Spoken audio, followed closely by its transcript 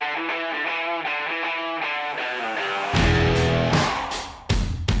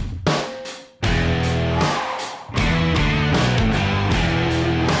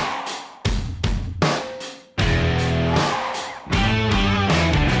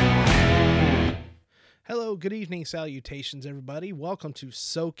good evening, salutations, everybody. Welcome to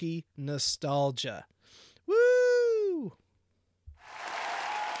SOKy Nostalgia. Woo!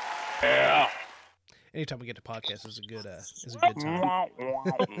 Yeah. Anytime we get to podcast is a good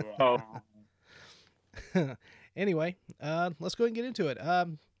time. Anyway, let's go ahead and get into it.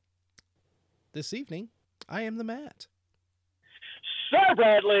 This evening, I am the Matt. Sir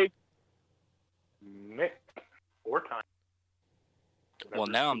Bradley. Mick. Or Time. Well,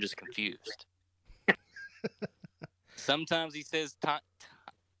 now I'm just confused. Sometimes he says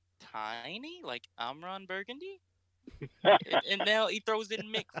tiny, like I'm Ron Burgundy. and now he throws in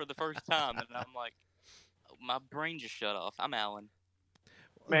Mick for the first time, and I'm like, my brain just shut off. I'm Alan.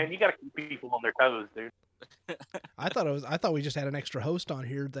 Man, you gotta keep people on their toes, dude. I thought we just had an extra host on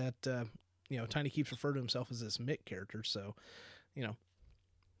here that Tiny keeps referring to himself as this Mick character. So,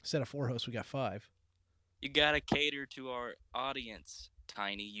 instead of 4 hosts, we got 5. You gotta cater to our audience,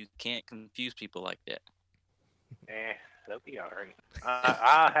 Tiny. You can't confuse people like that. That'll be all right.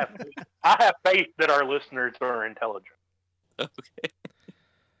 I have faith that our listeners are intelligent. Okay.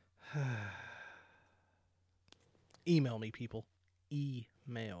 Email me, people.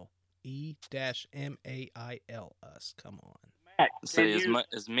 Email. E-MAIL us. Come on. Matt, say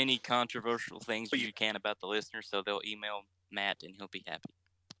as many controversial things as you can about the listeners, so they'll email Matt and he'll be happy.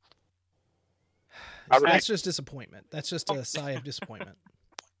 That's just disappointment. That's just a sigh of disappointment.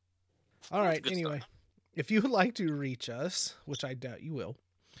 All right. Anyway, if you would like to reach us, which I doubt you will,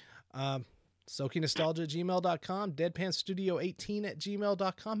 SOKyNostalgia@gmail.com,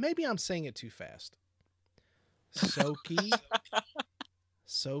 DeadpanStudio18@gmail.com. Maybe I'm saying it too fast.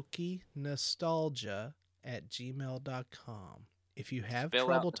 SOKyNostalgia@gmail.com. If you have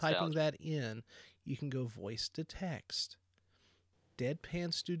trouble typing that in, you can go voice to text.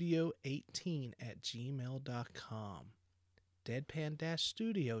 DeadpanStudio18@gmail.com.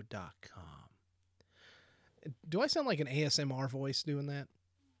 Deadpan-studio.com. Do I sound like an ASMR voice doing that?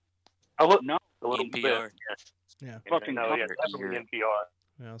 No, a little NPR. bit. Yes. Yeah. Fucking no, yeah, definitely NPR.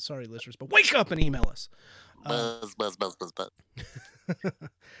 Well, sorry, listeners, but wake up and email us. Buzz.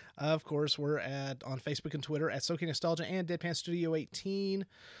 Of course, we're on Facebook and Twitter at SOKy Nostalgia and Deadpan Studio 18.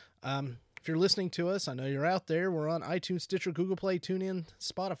 If you're listening to us, I know you're out there. We're on iTunes, Stitcher, Google Play, TuneIn,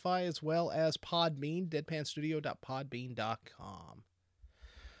 Spotify, as well as Podbean,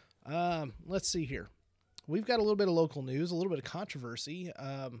 deadpanstudio.podbean.com. Let's see here. We've got a little bit of local news, a little bit of controversy.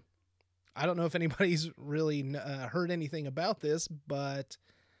 I don't know if anybody's really heard anything about this, but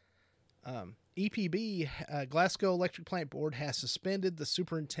EPB, Glasgow Electric Plant Board, has suspended the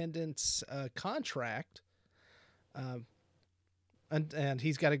superintendent's contract, and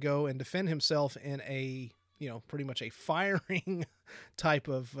he's got to go and defend himself in a, pretty much a firing type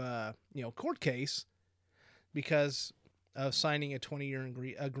of, court case because of signing a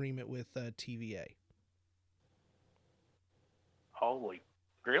 20-year agreement with TVA. Holy,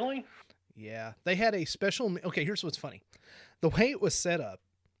 really? Yeah, they had a special. Okay, here's what's funny. The way it was set up,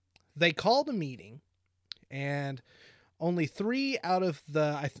 they called a meeting, and only 3 out of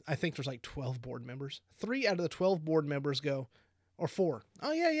the, I think there's like 12 board members. 3 out of the 12 board members go, or 4.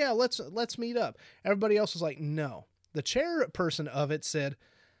 Oh yeah, let's meet up. Everybody else was like, no. The chairperson of it said,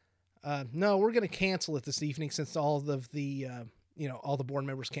 no, we're going to cancel it this evening since all of the, all the board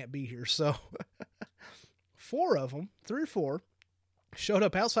members can't be here. So 4 of them, 3 or 4, showed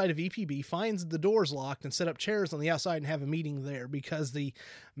up outside of EPB, finds the doors locked, and set up chairs on the outside and have a meeting there because the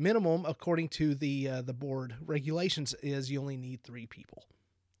minimum, according to the board regulations, is you only need 3 people.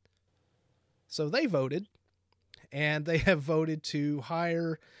 So they voted, and they have voted to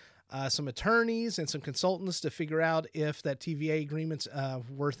hire some attorneys and some consultants to figure out if that TVA agreement's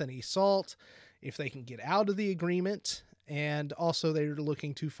worth any salt, if they can get out of the agreement, and also they're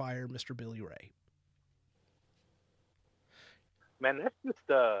looking to fire Mr. Billy Ray. Man, that's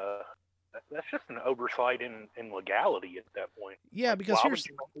just an oversight in legality at that point. Yeah, because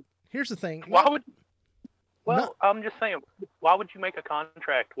here's the thing. I'm just saying, why would you make a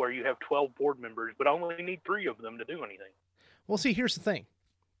contract where you have 12 board members but only need 3 of them to do anything? Well, see, here's the thing.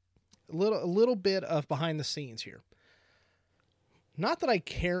 A little bit of behind the scenes here. Not that I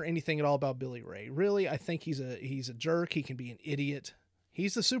care anything at all about Billy Ray. Really, I think he's a jerk. He can be an idiot.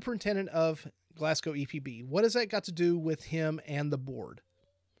 He's the superintendent of Glasgow EPB. What has that got to do with him and the board?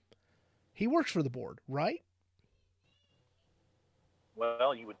 He works for the board, right?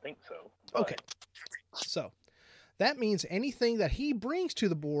 Well, you would think so. Okay. So that means anything that he brings to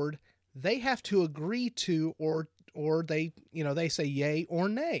the board, they have to agree to, or they say yay or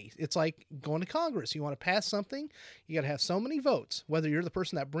nay. It's like going to Congress. You want to pass something, you got to have so many votes, whether you're the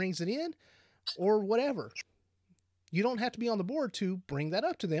person that brings it in or whatever. You don't have to be on the board to bring that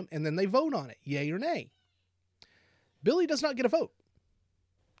up to them, and then they vote on it, yay or nay. Billy does not get a vote.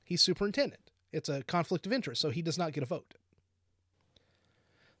 He's superintendent. It's a conflict of interest, so he does not get a vote.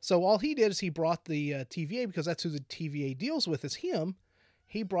 So all he did is he brought the TVA, because that's who the TVA deals with, is him.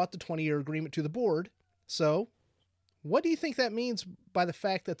 He brought the 20-year agreement to the board. So what do you think that means by the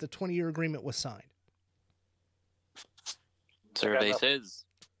fact that the 20-year agreement was signed? Survey says.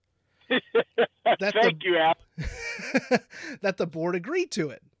 Thank you, Al. That the board agreed to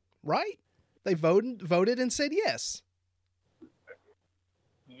it, right? They voted and said yes.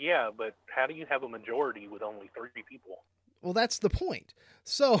 Yeah, but how do you have a majority with only 3 people? Well, that's the point.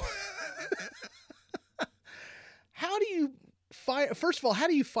 So how do you fire? First of all, how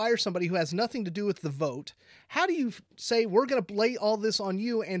do you fire somebody who has nothing to do with the vote? How do you say we're going to lay all this on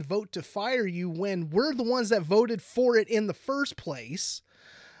you and vote to fire you when we're the ones that voted for it in the first place?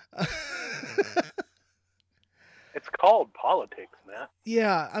 It's called politics, Matt.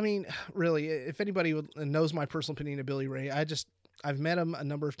 Yeah, I mean, really, if anybody knows my personal opinion of Billy Ray, I've met him a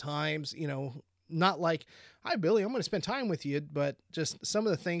number of times, you know, not like, hi, Billy, I'm going to spend time with you, but just some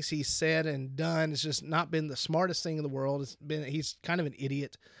of the things he's said and done has just not been the smartest thing in the world. He's kind of an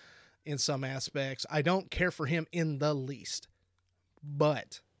idiot in some aspects. I don't care for him in the least,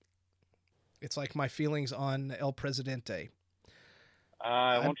 but it's like my feelings on El Presidente.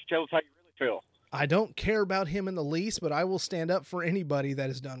 Why don't you tell us how you really feel? I don't care about him in the least, but I will stand up for anybody that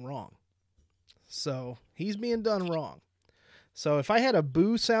is done wrong. So he's being done wrong. So if I had a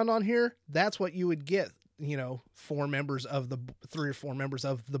boo sound on here, that's what you would get, you know, 3 or 4 members of the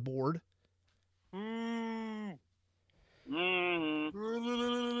board.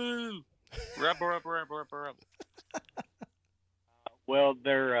 Rub. Well,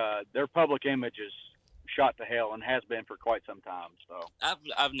 their public image is shot to hell and has been for quite some time. So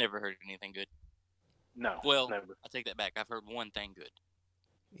I've never heard anything good. No. Well, never. I take that back. I've heard one thing good.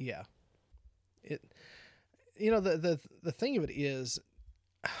 Yeah. You know, the thing of it is,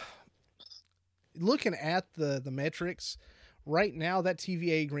 looking at the metrics right now, that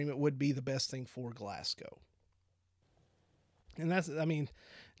TVA agreement would be the best thing for Glasgow. And that's, I mean,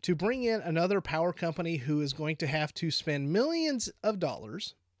 to bring in another power company who is going to have to spend millions of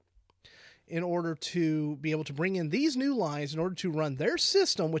dollars in order to be able to bring in these new lines in order to run their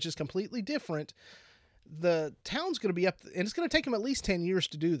system, which is completely different. The town's going to be up, and it's going to take them at least 10 years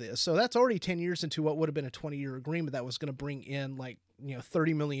to do this. So that's already 10 years into what would have been a 20-year agreement that was going to bring in, like, you know,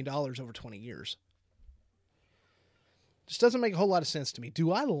 $30 million over 20 years. Just doesn't make a whole lot of sense to me.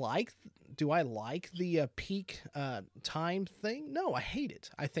 Do I like the peak time thing? No, I hate it.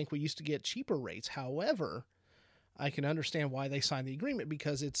 I think we used to get cheaper rates. However, I can understand why they signed the agreement,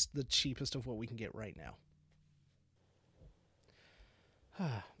 because it's the cheapest of what we can get right now.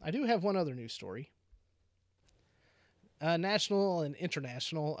 I do have one other news story. National and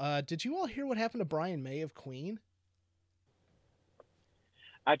international. Did you all hear what happened to Brian May of Queen?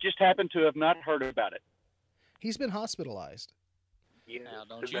 I just happen to have not heard about it. He's been hospitalized. Yeah. Now,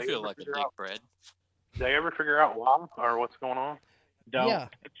 don't you feel like a dick, Brad? Did they ever figure out why or what's going on? Don't. Yeah.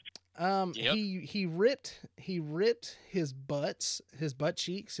 Yep. He ripped his butt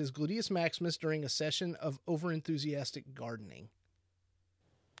cheeks, his gluteus maximus during a session of overenthusiastic gardening.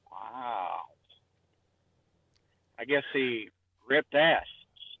 Wow. I guess he ripped ass.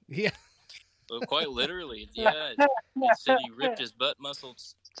 Yeah. Well, quite literally, yeah. He said he ripped his butt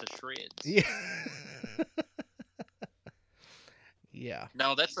muscles to shreds. Yeah. Yeah.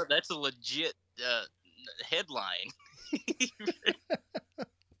 No, that's a legit headline.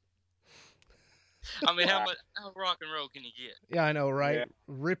 I mean, how rock and roll can you get? Yeah, I know, right? Yeah.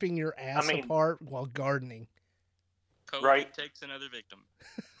 Ripping your ass apart while gardening. COVID Right. takes another victim.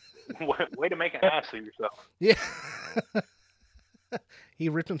 Way to make an ass of yourself. Yeah. He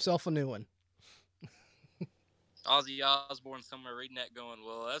ripped himself a new one. Ozzy Osbourne somewhere reading that going,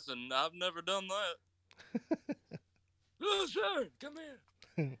 well, I've never done that. Oh, sure, come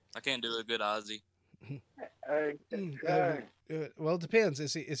here. I can't do a good Ozzy. Well, it depends.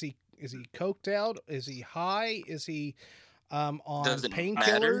 Is he coked out? Is he high? Is he on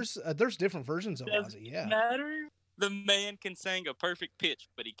painkillers? There's different versions of Ozzy. Yeah. Matter. The man can sing a perfect pitch,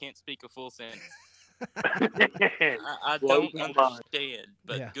 but he can't speak a full sentence. I don't understand,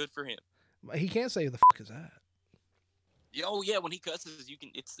 but Yeah. good for him. He can't say, "Who the fuck is that?" Oh yeah, when he cusses, you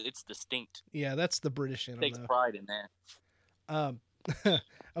can. It's distinct. Yeah, that's the British in him. Takes Though. pride in that.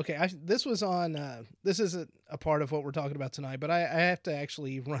 Okay, this was on. This isn't a part of what we're talking about tonight, but I have to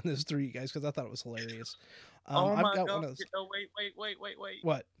actually run this through you guys because I thought it was hilarious. Oh my I've got God! one of those. Oh wait!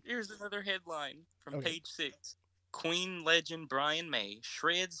 What? Here's another headline from Okay. page 6. Queen legend Brian May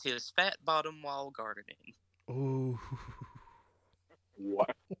shreds his fat bottom while gardening. Ooh.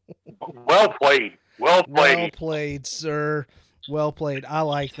 What? Well played. Well played. Well played, sir. Well played. I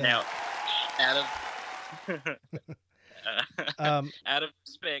like that. Now, out of Um, out of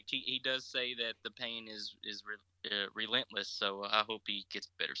respect, he does say that the pain is relentless. So I hope he gets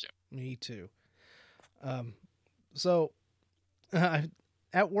better soon. Me too. So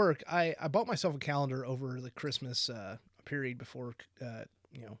at work, I bought myself a calendar over the Christmas period before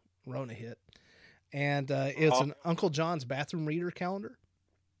Rona hit, and it's an Uncle John's bathroom reader calendar.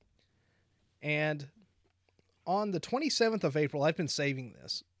 And on the 27th of April, I've been saving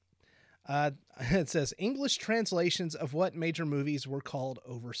this. It says English translations of what major movies were called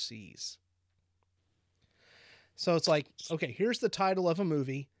overseas. So it's like, okay, here's the title of a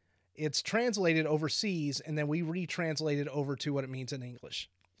movie. It's translated overseas, and then we retranslate it over to what it means in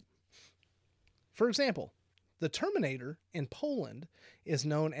English. For example, the Terminator in Poland is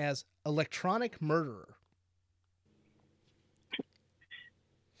known as electronic murderer.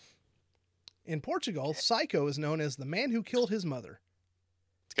 In Portugal, Psycho is known as the man who killed his mother.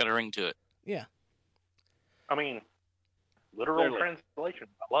 It's got a ring to it. Yeah. I mean, literal translation.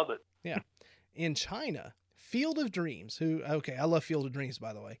 I love it. Yeah. In China, Field of Dreams, I love Field of Dreams,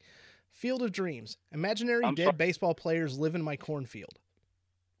 by the way. Field of Dreams. Imaginary dead baseball players live in my cornfield.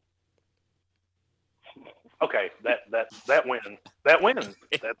 Okay, that wins. That wins.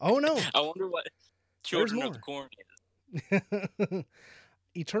 Oh, no. I wonder what Children of the Corn is.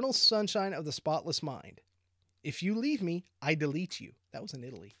 Eternal Sunshine of the Spotless Mind. If you leave me, I delete you. That was in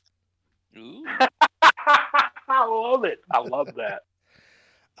Italy. Ooh. I love it. I love that.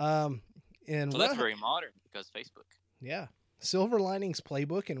 That's very modern because Facebook. Yeah. Silver Linings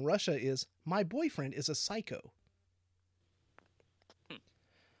Playbook in Russia is My Boyfriend is a Psycho.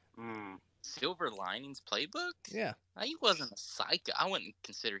 Silver Linings Playbook? Yeah. He wasn't a psycho. I wouldn't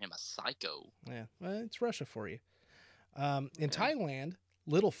consider him a psycho. Yeah. Well, it's Russia for you. In Thailand,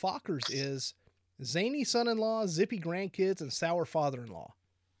 Little Fockers is zany son-in-law, zippy grandkids, and sour father-in-law.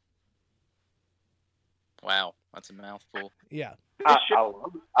 Wow, that's a mouthful. Yeah. I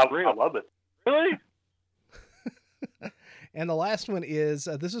love it. Really? And the last one is,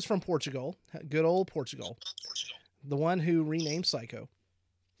 this is from Portugal, good old Portugal, the one who renamed Psycho.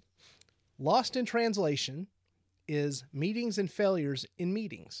 Lost in translation is meetings and failures in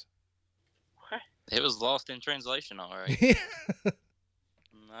meetings. It was lost in translation, all right.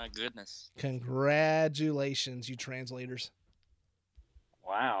 My goodness. Congratulations, you translators.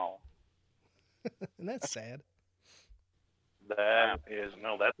 Wow. And that's sad. That's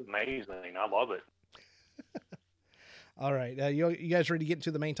amazing. I love it. All right. You guys ready to get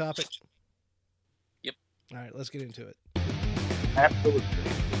into the main topic? Yep. All right, let's get into it. Absolutely.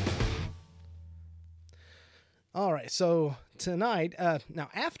 All right. So tonight, now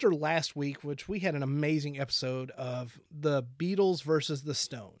after last week, which we had an amazing episode of the Beatles versus the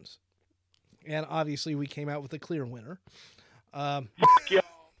Stones. And obviously we came out with a clear winner.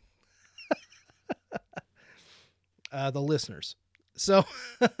 The listeners. So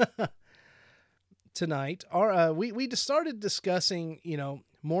tonight, we just started discussing,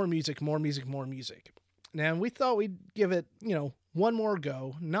 more music. Now, we thought we'd give it, one more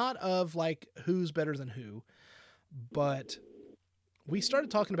go, not of like who's better than who, but we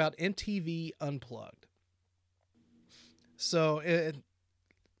started talking about MTV Unplugged. So,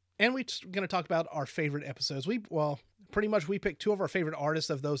 and we're going to talk about our favorite episodes. Pretty much we picked two of our favorite artists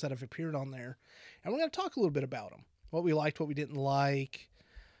of those that have appeared on there, and we're going to talk a little bit about them. What we liked, what we didn't like,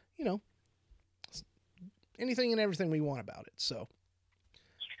 anything and everything we want about it. So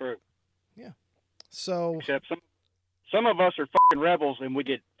It's true. Yeah. So except some of us are fucking rebels, and we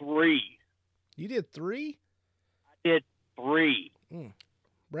did 3. You did 3? I did 3.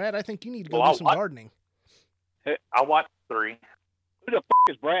 Brad, I think you need to go do some gardening. I watched 3. Who the fuck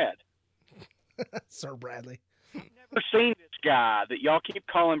is Brad? Sir Bradley. Never seen this guy that y'all keep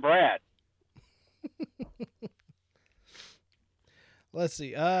calling Brad. Let's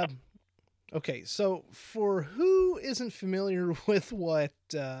see. Okay, so for who isn't familiar with what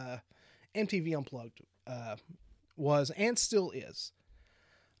MTV Unplugged was and still is,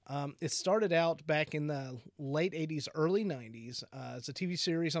 it started out back in the late 80s, early 90s. It's a TV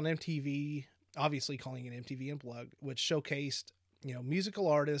series on MTV, obviously calling it MTV Unplugged, which showcased, musical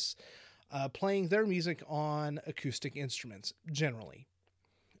artists playing their music on acoustic instruments, generally.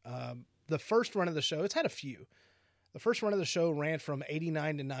 The first run of the show, it's had a few. The first run of the show ran from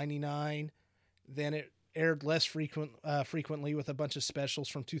 89 to 99. Then it aired less frequently with a bunch of specials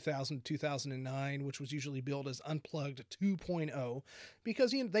from 2000 to 2009, which was usually billed as Unplugged 2.0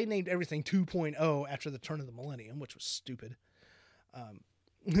 because they named everything 2.0 after the turn of the millennium, which was stupid.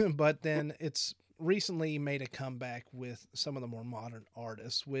 But then it's recently made a comeback with some of the more modern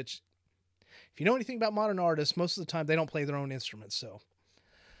artists, which If you know anything about modern artists, most of the time they don't play their own instruments. So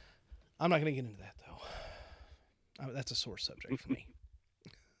I'm not going to get into that, though. That's a sore subject for me.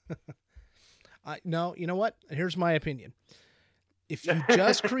 No, you know what? Here's my opinion. If you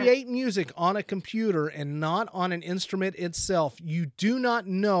just create music on a computer and not on an instrument itself, you do not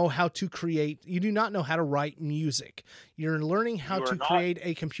know how to create, you do not know how to write music. You're learning how to create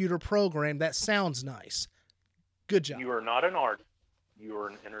a computer program that sounds nice. Good job. You are not an artist. You are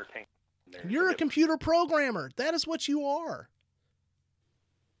an entertainer. You're a computer programmer. That is what you are.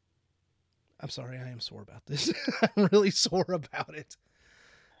 I'm sorry, I am sore about this. I'm really sore about it.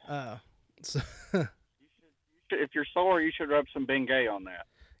 If you're sore, you should rub some Bengay on that.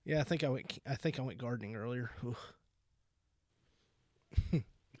 Yeah, I think I went gardening earlier.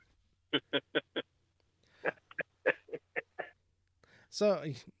 So,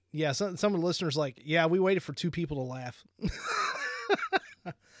 yeah, some of the listeners like, yeah, we waited for 2 people to laugh.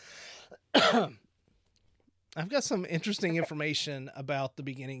 I've got some interesting information about the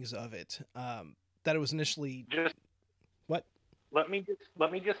beginnings of it. That it was initially what? Let me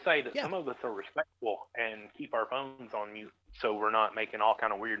just say that some of us are respectful and keep our phones on mute, so we're not making all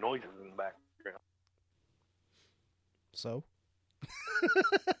kind of weird noises in the background. So,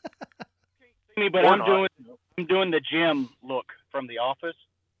 but I'm doing the Jim look from The Office.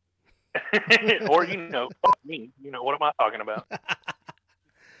 Or fuck me. What am I talking about?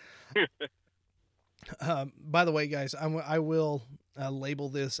 By the way, guys, I will label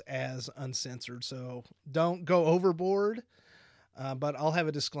this as uncensored, so don't go overboard. But I'll have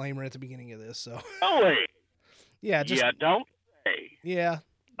a disclaimer at the beginning of this. So, yeah, don't say. Yeah,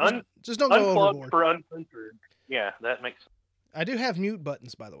 just don't go overboard. For uncensored. Yeah, that makes sense. I do have mute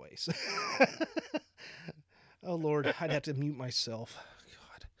buttons, by the way. So oh Lord, I'd have to mute myself.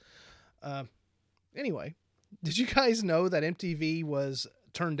 God. Anyway, did you guys know that MTV was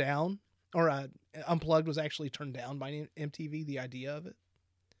turned down, or Unplugged was actually turned down by MTV? The idea of it.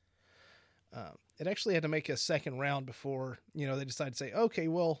 It actually had to make a second round before, they decided to say, okay,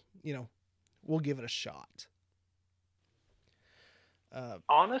 well, we'll give it a shot.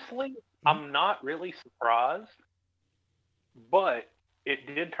 Honestly, I'm not really surprised, but it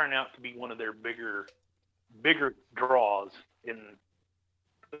did turn out to be one of their bigger draws in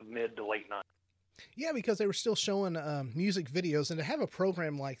the mid to late 90s. Yeah, because they were still showing music videos, and to have a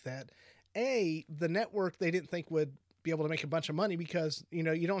program like that, the network they didn't think would be able to make a bunch of money because,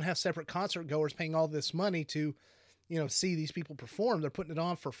 you don't have separate concert goers paying all this money to, see these people perform. They're putting it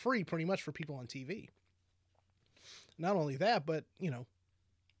on for free pretty much for people on TV. Not only that, but,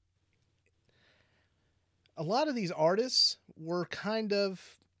 a lot of these artists were kind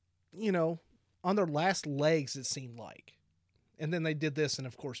of, on their last legs, it seemed like. And then they did this and,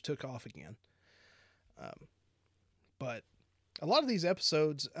 of course, took off again. But a lot of these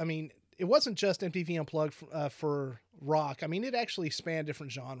episodes, it wasn't just MTV Unplugged for rock. It actually spanned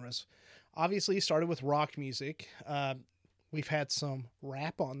different genres. Obviously, it started with rock music. We've had some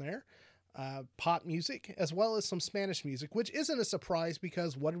rap on there, pop music, as well as some Spanish music, which isn't a surprise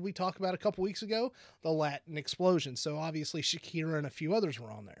because what did we talk about a couple weeks ago? The Latin explosion. So obviously Shakira and a few others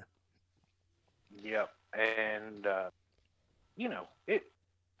were on there. Yep. And,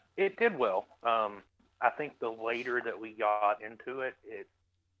 it did well. I think the later that we got into it,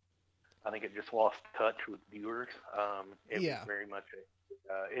 I think it just lost touch with viewers. It was very much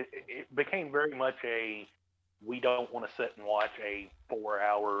it became very much we don't want to sit and watch a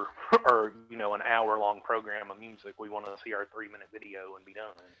 4-hour or an hour-long program of music. We want to see our 3-minute video and be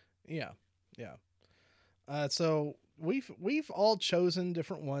done. Yeah. So we've all chosen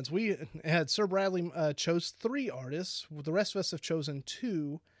different ones. We had Sir Bradley chose 3 artists. The rest of us have chosen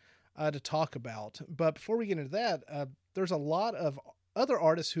 2 to talk about. But before we get into that, there's a lot of other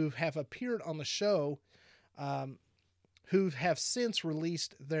artists who have appeared on the show who have since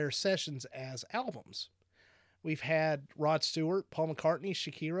released their sessions as albums. We've had Rod Stewart, Paul McCartney,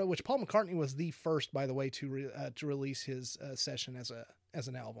 Shakira, which Paul McCartney was the first, by the way, to release his session as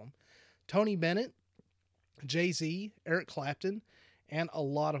an album. Tony Bennett, Jay-Z, Eric Clapton, and a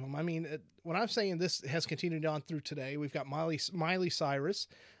lot of them. When I'm saying this has continued on through today, we've got Miley Cyrus,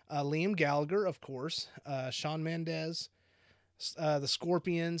 Liam Gallagher, of course, Shawn Mendes, the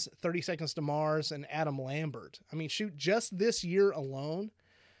Scorpions, 30 Seconds to Mars, and Adam Lambert. Just this year alone,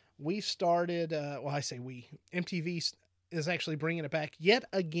 we started, MTV is actually bringing it back yet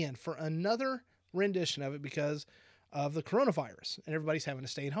again for another rendition of it because of the coronavirus and everybody's having to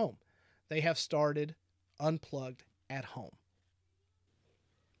stay at home. They have started Unplugged at Home.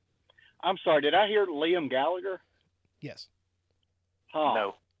 I'm sorry, did I hear Liam Gallagher? Yes. Huh.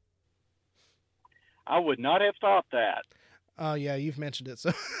 No. I would not have thought that. Oh, yeah, you've mentioned it.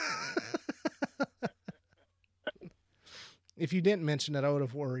 So If you didn't mention it, I would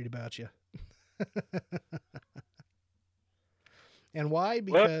have worried about you. And why?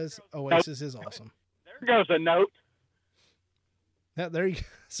 Because Oasis is awesome. There goes a note. Yeah, there you go.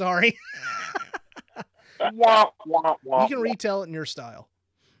 Sorry. Wah, wah, wah, You can retell it in your style.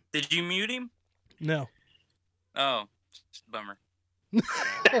 Did you mute him? No. Oh, bummer.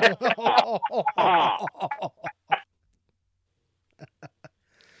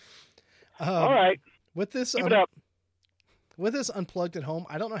 All right. With this, Keep it up. With this Unplugged at home,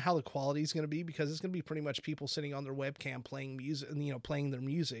 I don't know how the quality is going to be because it's going to be pretty much people sitting on their webcam playing music, playing their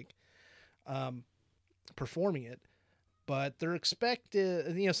music, performing it. But they're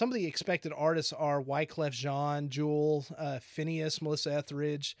expected, some of the expected artists are Wyclef Jean, Jewel, Phineas, Melissa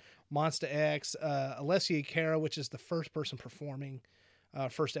Etheridge, Monsta X, Alessia Cara, which is the first person performing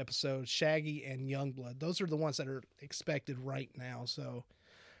first episode, Shaggy, and Youngblood. Those are the ones that are expected right now. So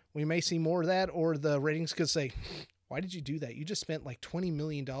we may see more of that, or the ratings could say, why did you do that? You just spent like $20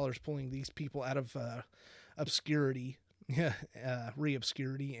 million pulling these people out of obscurity,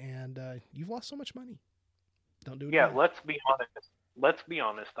 re-obscurity, and you've lost so much money. Don't do it. Yeah, again. let's be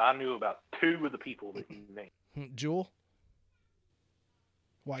honest. I knew about 2 of the people that you named. Jewel,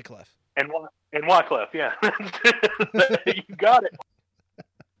 Wyclef. And Wyclef, yeah. You got it.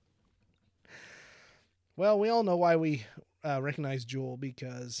 Well, we all know why we recognize Jewel,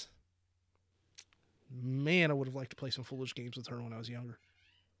 because, man, I would have liked to play some foolish games with her when I was younger.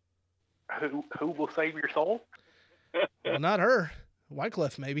 Who will save your soul? Well, not her.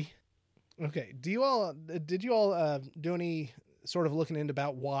 Wyclef, maybe. Okay. Did you all do any sort of looking into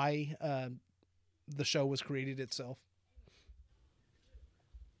about why the show was created itself?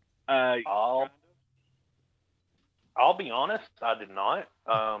 I'll be honest, I did not.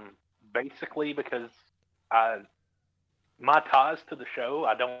 Basically because my ties to the show,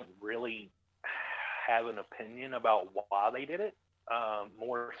 I don't really have an opinion about why they did it,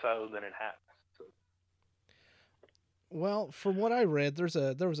 more so than it has. Well, from what I read, there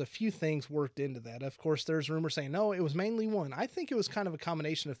was a few things worked into that. Of course, there's rumors saying, no, it was mainly one. I think it was kind of a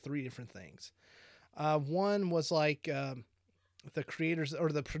combination of 3 different things. One was like the creators or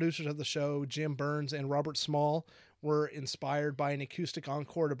the producers of the show, Jim Burns and Robert Small, were inspired by an acoustic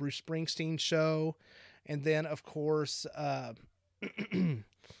encore to Bruce Springsteen's show. And then, of course,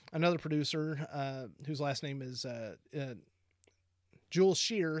 another producer whose last name is Jules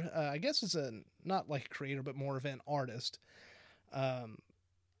Shear, I guess is not like a creator, but more of an artist.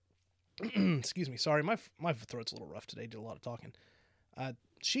 Excuse me. Sorry. My throat's a little rough today. Did a lot of talking.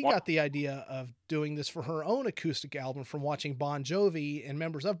 She got the idea of doing this for her own acoustic album from watching Bon Jovi and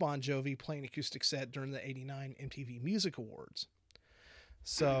members of Bon Jovi play an acoustic set during the '89 MTV Music Awards.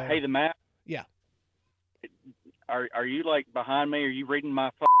 So, hey, the Matt. Yeah. Are you like behind me? Are you reading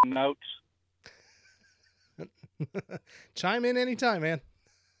my fucking notes? Chime in anytime, man.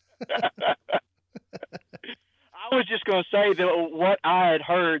 I was just going to say that what I had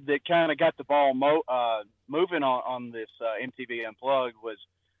heard that kind of got the ball moving on this MTV Unplugged was,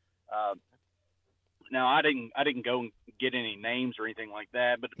 now I didn't go and get any names or anything like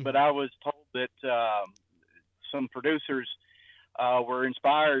that, but I was told that some producers were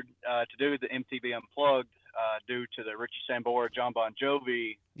inspired to do the MTV Unplugged due to the Richie Sambora, John Bon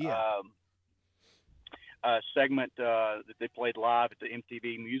Jovi segment that they played live at the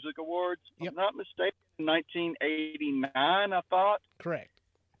MTV Music Awards. If I'm not mistaken, 1989, I thought. Correct.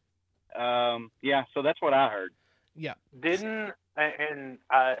 Yeah, so that's what I heard. Yeah. And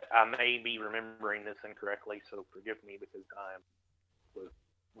I may be remembering this incorrectly, so forgive me because I was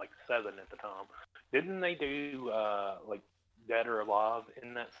like 7 at the time. Didn't they do like Dead or Alive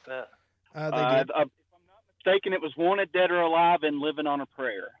in that set? They did. If I'm not mistaken, it was Wanted, Dead or Alive, and Living on a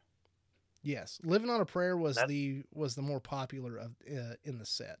Prayer. Yes, Living on a Prayer was the more popular of in the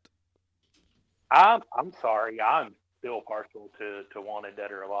set. I'm sorry, I'm still partial to Wanted,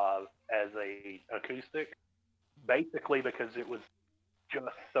 Dead or Alive as a acoustic, basically because it was just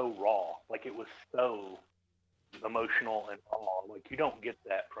so raw. Like it was so emotional and raw. Like you don't get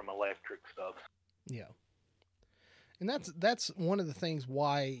that from electric stuff. Yeah, and that's one of the things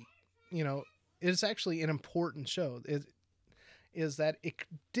why it's actually an important show. Is that it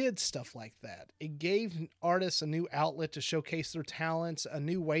did stuff like that. It gave artists a new outlet to showcase their talents, a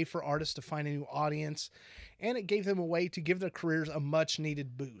new way for artists to find a new audience, and it gave them a way to give their careers a much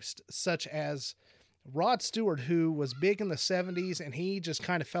needed boost, such as Rod Stewart, who was big in the 70s and he just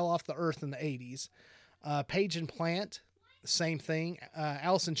kind of fell off the earth in the 80s. Page and Plant, same thing.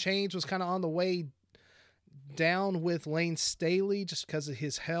 Alice in Chains was kind of on the way down with Lane Staley just because of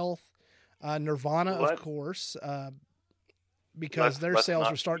his health. Nirvana, of course, because their sales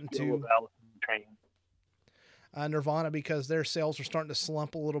were starting to. Nirvana because their sales were starting to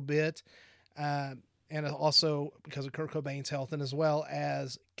slump a little bit, and also because of Kurt Cobain's health, and as well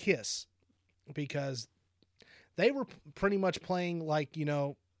as Kiss, because they were pretty much playing like,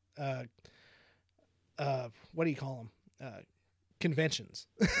 what do you call them? Conventions.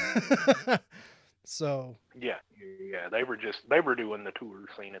 So yeah, they were doing the tour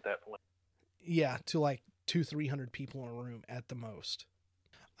scene at that point. Yeah, to like 200-300 people in a room at the most.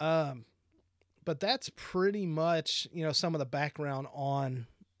 But that's pretty much, some of the background on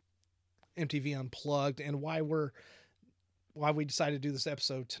MTV Unplugged, and why we decided to do this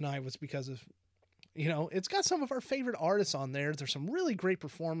episode tonight was because of, it's got some of our favorite artists on there. There's some really great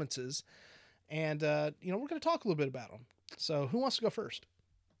performances, and we're going to talk a little bit about them. So who wants to go first?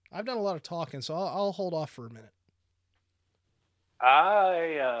 I've done a lot of talking, so I'll hold off for a minute.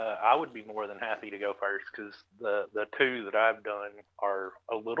 I would be more than happy to go first, because the two that I've done are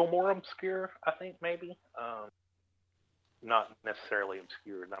a little more obscure, I think, maybe. Not necessarily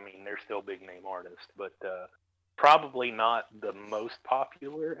obscure. I mean, they're still big name artists, but probably not the most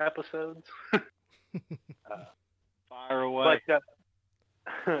popular episodes. Fire away. But,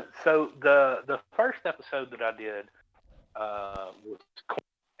 so the first episode that I did was Korn.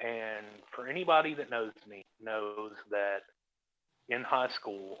 And for anybody that knows me, knows that in high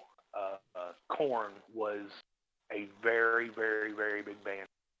school, Korn was a very, very, very big band.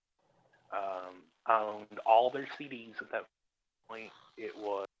 I owned all their CDs at that point. They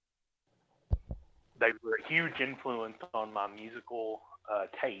were a huge influence on my musical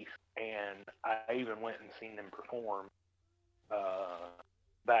taste, and I even went and seen them perform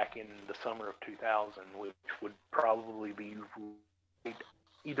back in the summer of 2000, which would probably be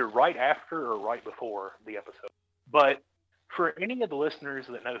either right after or right before the episode. But for any of the listeners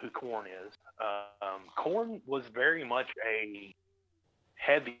that know who Korn is, Korn was very much a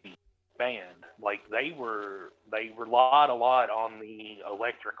heavy band. Like they relied a lot on the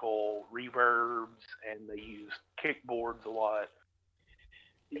electrical reverbs, and they used kickboards a lot.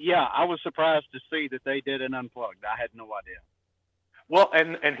 Yeah, I was surprised to see that they did an Unplugged. I had no idea. Well,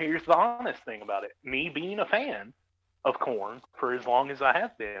 and here's the honest thing about it. Me being a fan of Korn for as long as I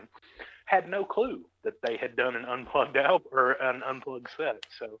have been, had no clue that they had done an Unplugged album or an Unplugged set.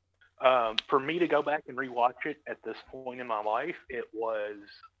 So for me to go back and rewatch it at this point in my life, it was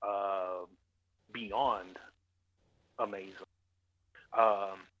beyond amazing.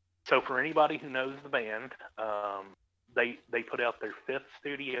 So for anybody who knows the band, they put out their 5th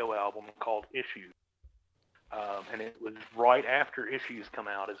studio album called Issues. And it was right after Issues come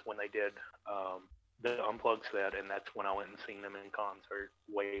out is when they did the Unplugged set, and that's when I went and seen them in concert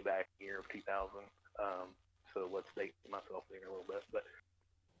way back in the year of 2000. So let's date myself there a little bit. But,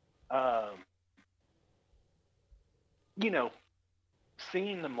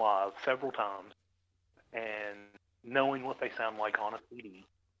 seeing them live several times and knowing what they sound like on a CD,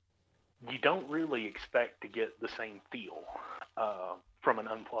 you don't really expect to get the same feel from an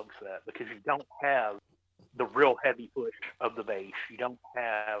Unplugged set, because you don't have the real heavy push of the bass. You don't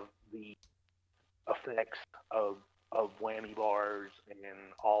have the effects of whammy bars and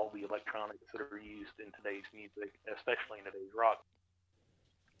all the electronics that are used in today's music, especially in today's rock.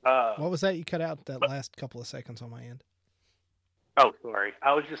 What was that? You cut out that last couple of seconds on my end. Oh, sorry.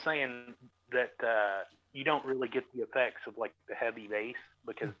 I was just saying that you don't really get the effects of like the heavy bass,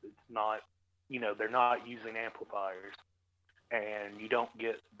 because it's not, they're not using amplifiers. And you don't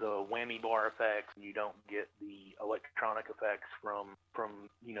get the whammy bar effects, and you don't get the electronic effects from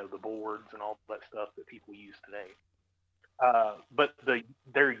the boards and all that stuff that people use today. But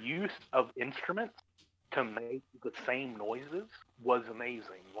their use of instruments to make the same noises was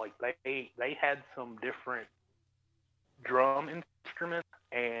amazing. Like they had some different drum instruments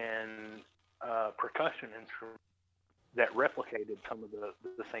and percussion instruments that replicated some of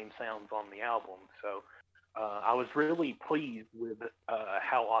the same sounds on the album. So I was really pleased with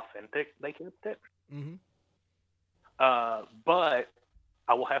how authentic they kept it. Mm-hmm. But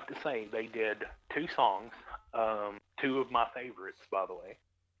I will have to say they did 2 songs, 2 of my favorites, by the way.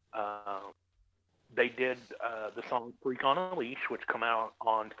 They did the song Freak on a Leash, which came out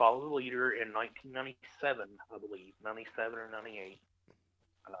on Follow the Leader in 1997, I believe, 97 or 98.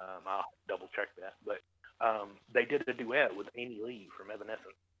 I'll double check that. But they did a duet with Amy Lee from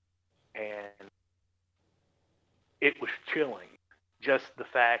Evanescence. And it was chilling. Just the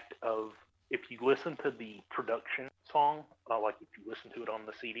fact of, if you listen to the production song, like if you listen to it on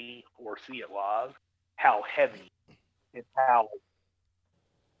the CD or see it live, how heavy and how,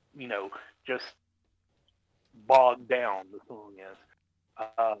 just bogged down the song is.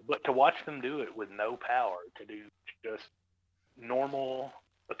 But to watch them do it with no power, to do just normal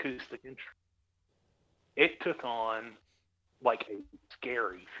acoustic instruments, it took on like a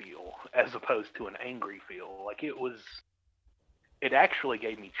scary feel as opposed to an angry feel. Like it actually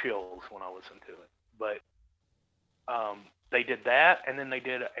gave me chills when I listened to it. But they did that, and then they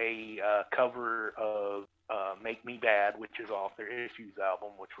did a cover of "Make Me Bad," which is off their Issues album,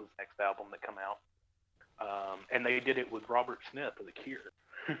 which was the next album that come out. And they did it with Robert Smith of The Cure.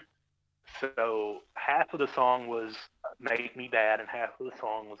 So half of the song was "Make Me Bad" and half of the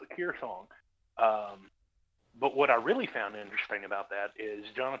song was a Cure song. But what I really found interesting about that is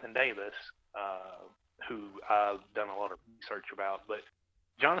Jonathan Davis, who I've done a lot of research about, but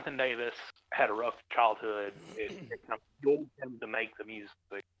Jonathan Davis had a rough childhood. It kind of fueled him to make the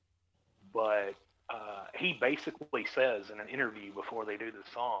music, but he basically says in an interview before they do the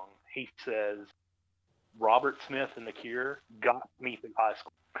song, he says, Robert Smith and The Cure got me through high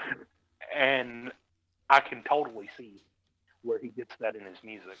school. And I can totally see where he gets that in his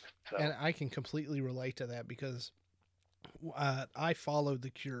music. So. And I can completely relate to that because I followed The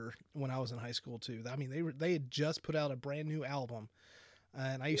Cure when I was in high school too. I mean, they had just put out a brand new album,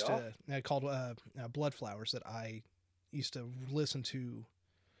 and I used to called Blood Flowers that I used to listen to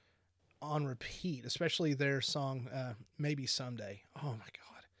on repeat, especially their song "Maybe Someday." Oh my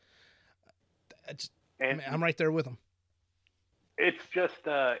god, I'm right there with them. It's just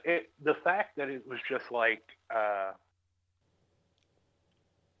the fact that it was just like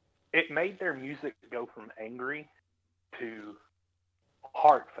it made their music go from angry to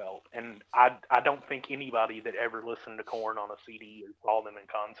heartfelt, and I don't think anybody that ever listened to Korn on a CD or saw them in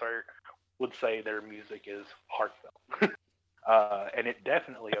concert would say their music is heartfelt. And it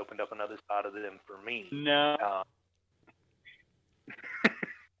definitely opened up another side of them for me. No.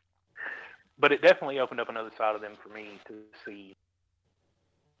 But it definitely opened up another side of them for me to see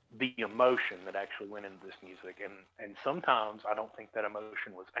the emotion that actually went into this music. And sometimes I don't think that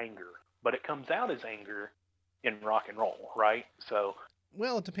emotion was anger, but it comes out as anger in rock and roll, right? So,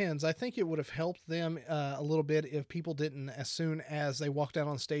 well, it depends. I think it would have helped them a little bit if people didn't, as soon as they walked out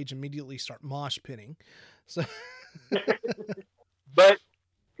on stage, immediately start mosh pitting. So, but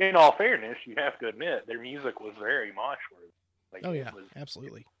in all fairness, you have to admit their music was very mosh worthy. Like, oh yeah,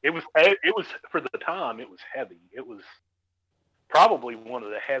 absolutely. It was for the time. It was heavy. It was probably one of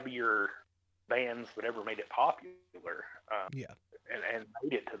the heavier bands that ever made it popular. Yeah, and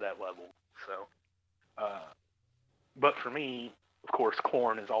made it to that level. So, but for me, of course,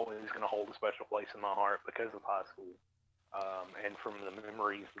 Korn is always going to hold a special place in my heart because of high school, and from the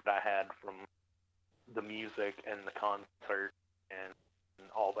memories that I had from the music and the concert and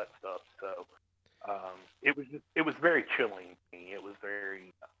all that stuff. So. It was very chilling to me. It was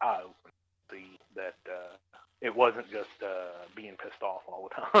very eye-opening to see that it wasn't just being pissed off all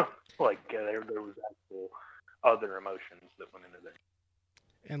the time. Like there was actual other emotions that went into there.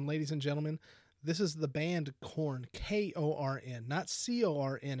 And ladies and gentlemen, this is the band Korn, Korn, not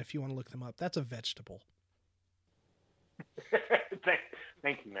CORN. If you want to look them up, that's a vegetable.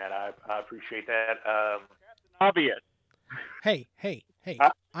 Thank you, Matt. I appreciate that. Obvious. Hey.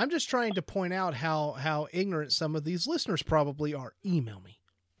 I'm just trying to point out how ignorant some of these listeners probably are. Email me.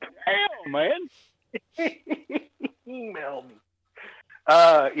 Hell, man. Email me.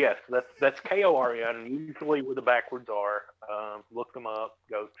 Yes, that's KORN, usually where the backwards are. Look them up.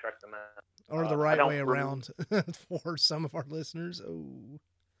 Go check them out. Or the right way around for some of our listeners. Oh.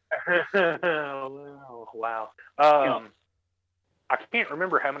 Wow. I can't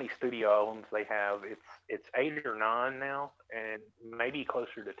remember how many studio albums they have. It's 8 or 9 now, and maybe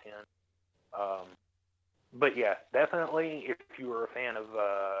closer to 10. But yeah, definitely if you were a fan of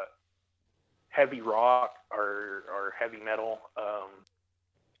heavy rock or heavy metal,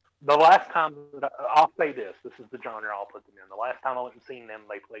 the last time I'll say this is the genre I'll put them in. The last time I went and seen them,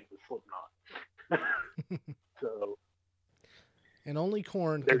 they played with Slipknot. So. And only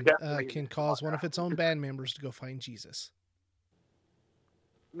Korn can cause one of its own band members to go find Jesus.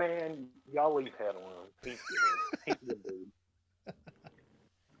 Man, y'all leave Ted alone. He's good. He's a good dude.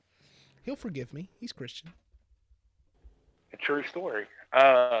 He'll forgive me. He's Christian. A true story.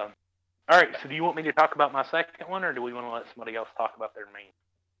 All right, so do you want me to talk about my second one, or do we want to let somebody else talk about their main?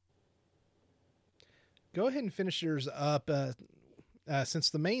 Go ahead and finish yours up.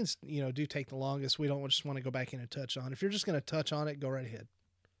 Since the mains, do take the longest, we don't just want to go back in and touch on. If you're just going to touch on it, go right ahead.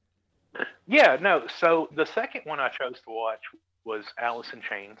 Yeah, no. So the second one I chose to watch was Alice in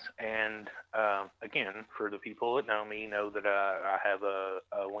Chains, and again, for the people that know me, know that I have a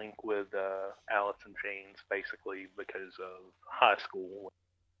link with Alice in Chains, basically because of high school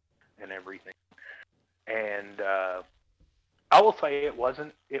and everything. And I will say it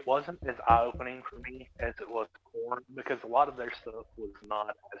wasn't as eye-opening for me as it was Korn, because a lot of their stuff was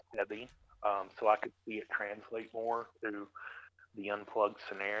not as heavy. so I could see it translate more through the Unplugged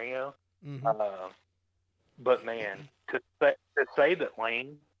scenario. Mm-hmm. But man, to say that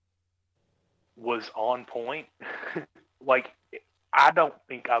Lane was on point, like, I don't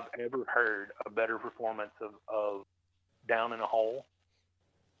think I've ever heard a better performance of Down in a Hole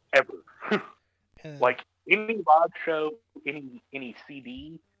ever. Like, any live show, any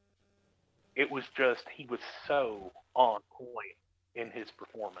CD, it was just, he was so on point in his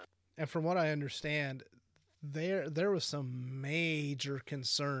performance. And from what I understand, there was some major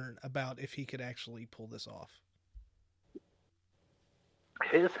concern about if he could actually pull this off.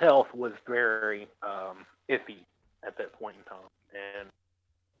 His health was very iffy at that point in time, and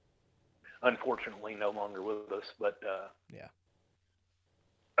unfortunately no longer with us. But yeah,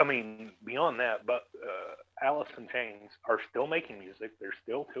 I mean, beyond that, but Alice in Chains are still making music. They're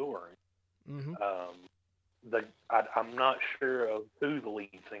still touring. Mm-hmm. I'm not sure of who the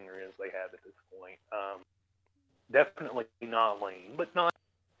lead singer is they have at this point. Definitely not Lane, but not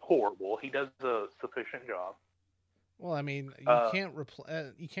horrible. He does a sufficient job. Well, I mean, you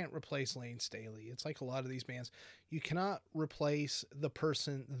can't replace Lane Staley. It's like a lot of these bands. You cannot replace the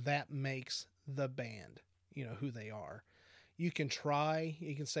person that makes the band, you know, who they are. You can try,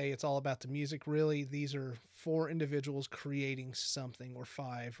 you can say it's all about the music. Really, these are 4 individuals creating something, or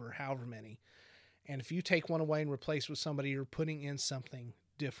 5, or however many. And if you take one away and replace with somebody, you're putting in something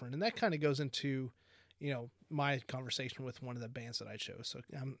different. And that kind of goes into, you know, my conversation with one of the bands that I chose. So,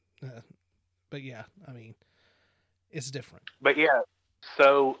 but yeah, I mean, it's different. But yeah,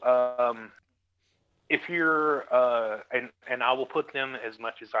 so if you're, and I will put them, as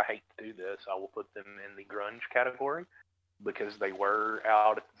much as I hate to do this, I will put them in the grunge category, because they were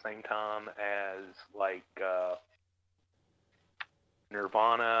out at the same time as, like,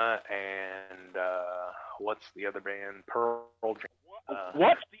 Nirvana and what's the other band? Pearl Jam.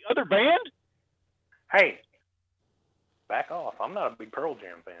 What's the other band? Hey, back off! I'm not a big Pearl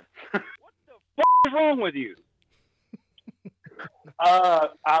Jam fan. What the fuck is wrong with you?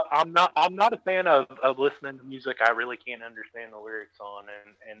 I'm not a fan of listening to music I really can't understand the lyrics on,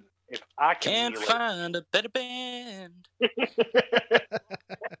 and if I can't find a better band.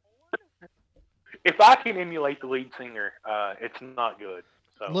 If I can emulate the lead singer, it's not good.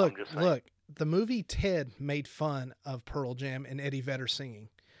 So look, I'm just saying. Look, the movie Ted made fun of Pearl Jam and Eddie Vedder singing.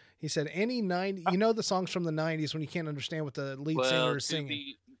 He said, any 90, you know, the songs from the 90s when you can't understand what the lead singer is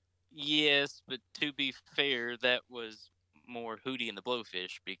singing. Yes, but to be fair, that was more Hootie and the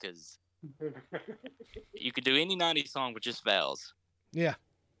Blowfish, because you could do any 90s song with just vowels. Yeah.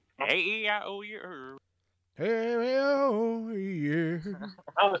 Hey, oh, yeah. Hey, oh, yeah.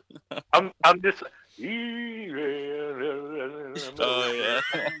 I'm just. Oh yeah.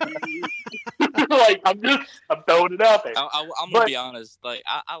 Like, I'm throwing it out there. I'm gonna be honest. Like,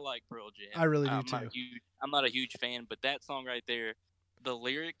 I like Pearl Jam. I really do too. I'm not a huge fan, but that song right there, the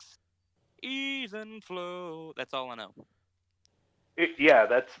lyrics, even flow. That's all I know. Yeah,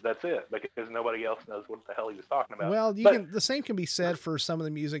 that's it, because nobody else knows what the hell he was talking about. Well, the same can be said for some of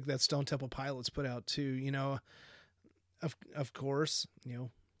the music that Stone Temple Pilots put out too. You know, of course, you know,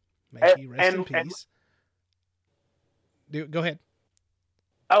 may he rest in peace. Go ahead.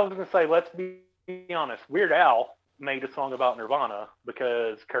 I was going to say, let's be honest. Weird Al made a song about Nirvana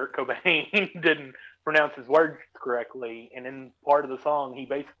because Kurt Cobain didn't pronounce his words correctly, and in part of the song, he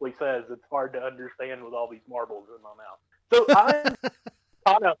basically says it's hard to understand with all these marbles in my mouth. So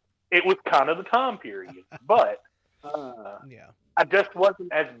it was kind of the time period, but yeah, I just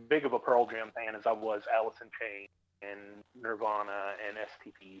wasn't as big of a Pearl Jam fan as I was Alice in Chains and Nirvana and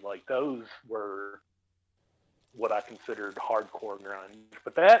STP. Like, those were what I considered hardcore grunge.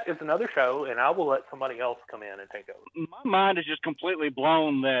 But that is another show, and I will let somebody else come in and take over. My mind is just completely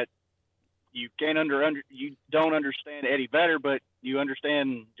blown that you can't you don't understand Eddie Vedder, but you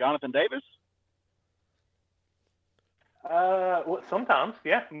understand Jonathan Davis. Well, sometimes,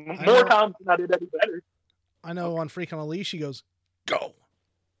 yeah. More times than I did Eddie Vedder. I know on Freak on a Leash, he goes, go.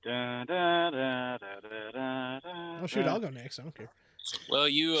 Da, da, da, da, da, da, Oh, shoot, I'll go next. I don't care. Well,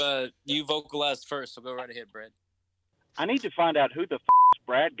 you vocalized first, so go right ahead, Brad. I need to find out who the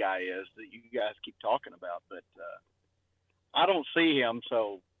Brad guy is that you guys keep talking about, but I don't see him,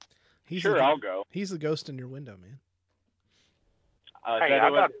 so I'll go. He's the ghost in your window, man. Hey, I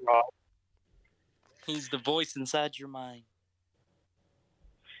got it wrong. He's the voice inside your mind.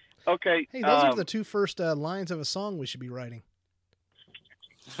 Okay. Hey, those are the 2 first lines of a song we should be writing.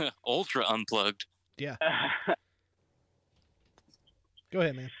 Ultra Unplugged. Yeah. Go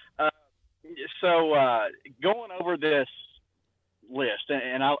ahead, man. So going over this list,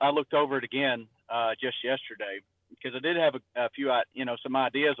 and I looked over it again just yesterday because I did have a few, some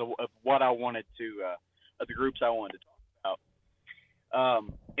ideas of what I wanted to, of the groups I wanted to talk about.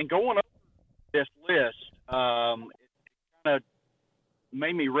 And going over this list, it kind of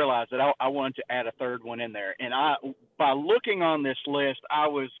made me realize that I wanted to add a third one in there. And by looking on this list, I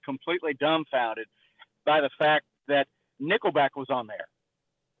was completely dumbfounded by the fact that Nickelback was on there.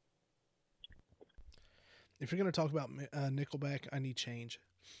 If you're going to talk about Nickelback, I need change.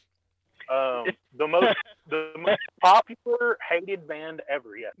 The most popular hated band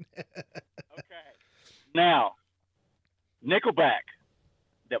ever yet. Okay. Now, Nickelback,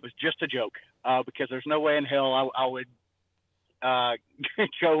 that was just a joke, because there's no way in hell I would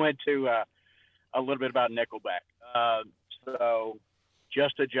go into a little bit about Nickelback. So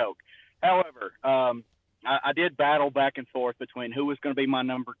just a joke. However, I did battle back and forth between who was going to be my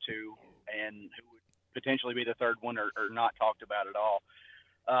number two and who would potentially be the third one, or not talked about at all.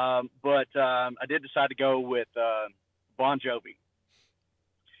 But I did decide to go with Bon Jovi.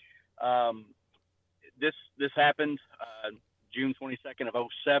 This happened June 22nd of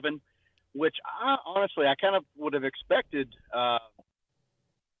 2007, which I kind of would have expected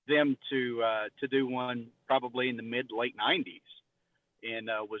them to do one probably in the mid-late 90s, and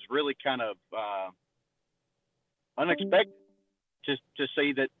was really kind of unexpected to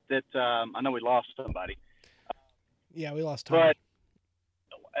see that I know we lost somebody. Yeah, we lost Tommy. But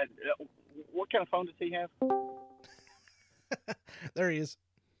what kind of phone does he have? There he is.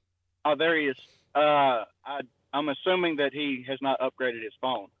 Oh, there he is. I'm assuming that he has not upgraded his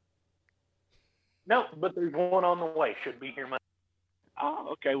phone. No, but there's one on the way. Should be here. Oh,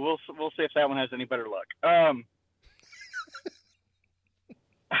 okay. We'll see if that one has any better luck.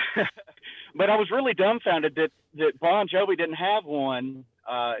 But I was really dumbfounded that Bon Jovi didn't have one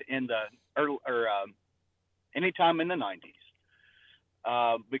in the anytime in the 90s,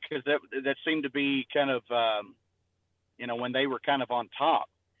 because that seemed to be kind of when they were kind of on top.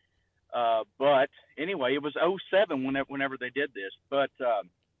 But anyway, it was 2007 whenever they did this. But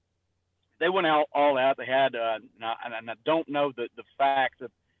they went all out. They had and I don't know the fact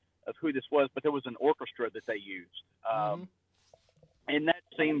of who this was, but there was an orchestra that they used, and that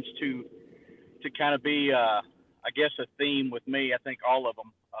seems to kind of be I guess a theme with me. I think all of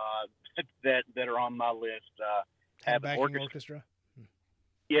them that are on my list have an orchestra.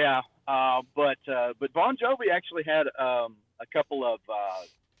 Yeah, but Bon Jovi actually had a couple of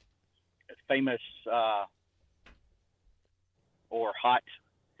famous or hot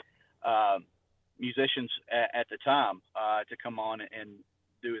musicians at the time to come on and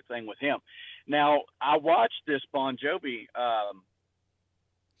do a thing with him. Now, I watched this Bon Jovi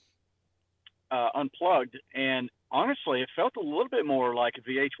Unplugged, and honestly, it felt a little bit more like a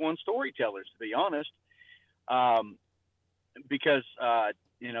VH1 Storytellers, to be honest, because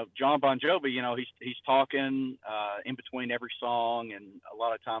John Bon Jovi, he's talking in between every song, and a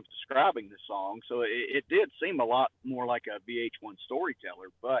lot of times describing the song. So it did seem a lot more like a VH1 Storyteller,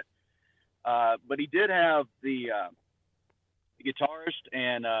 but he did have the guitarist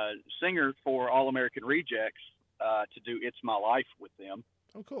and singer for All American Rejects to do "It's My Life" with them.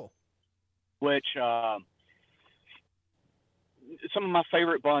 Oh, cool. Which some of my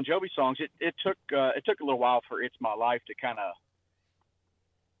favorite Bon Jovi songs. It took a little while for "It's My Life" to kind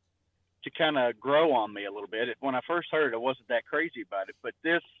of grow on me a little bit. When I first heard it, I wasn't that crazy about it, but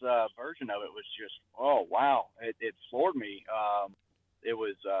this version of it was just, oh wow, it floored me. It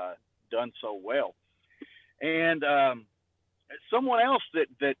was done so well, and someone else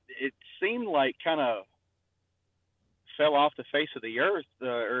that it seemed like kind of fell off the face of the earth,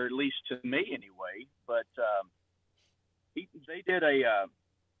 or at least to me anyway. But they did a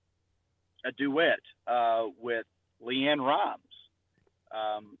duet with Leanne Rimes.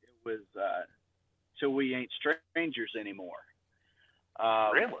 It was "Till We Ain't Strangers Anymore."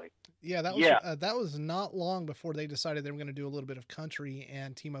 Really? Yeah, that was not long before they decided they were going to do a little bit of country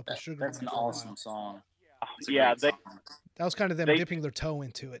and team up with Sugar. That's an awesome song. Yeah, that was kind of them dipping their toe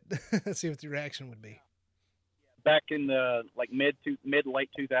into it. See what the reaction would be. Back in the mid late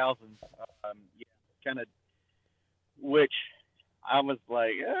 2000s, kind of, which I was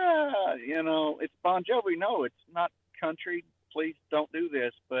like, it's Bon Jovi. No, it's not country. Please don't do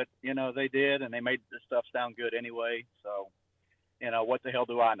this. But they did, and they made the stuff sound good anyway. So, what the hell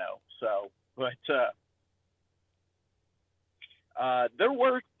do I know? So, but there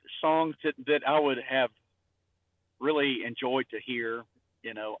were songs that I would have really enjoyed to hear,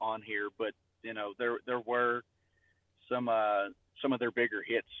 on here. But there were some of their bigger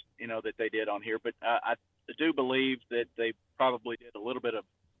hits, that they did on here. But I do believe that they probably did a little bit of,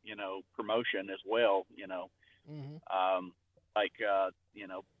 promotion as well,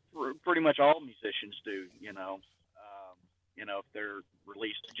 pretty much all musicians do, if they're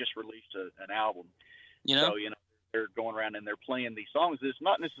just released an album. So, they're going around and they're playing these songs. It's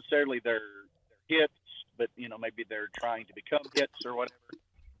not necessarily their hits, but, maybe they're trying to become hits or whatever.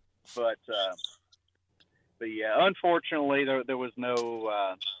 But yeah, unfortunately, there was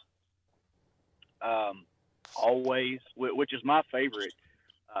no Always, which is my favorite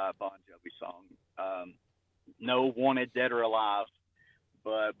Bon Jovi song. No Wanted, Dead or Alive.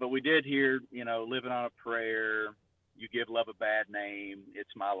 But we did hear, Living on a Prayer, You Give Love a Bad Name,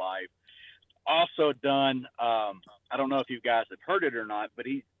 It's My Life. Also done, I don't know if you guys have heard it or not, but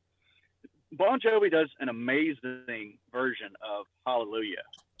Bon Jovi does an amazing version of Hallelujah.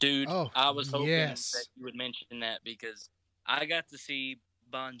 Dude, I was hoping yes. that you would mention that because I got to see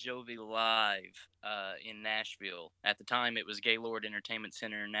Bon Jovi live in Nashville. At the time, it was Gaylord Entertainment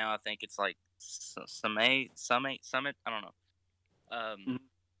Center. Now I think it's like Summit. I don't know.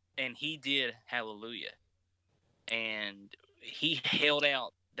 And he did Hallelujah, and he held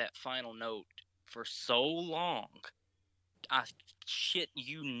out that final note for so long. I shit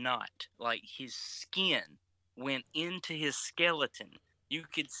you not. Like, his skin went into his skeleton. You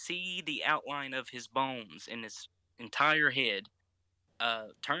could see the outline of his bones in his entire head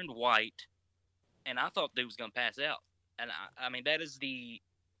turned white, and I thought they was going to pass out. And I mean, that is the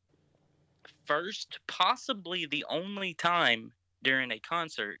first, possibly the only time during a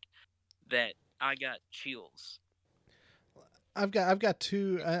concert that I got chills. I've got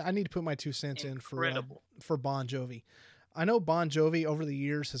two. I need to put my 2 cents in for Bon Jovi. I know Bon Jovi over the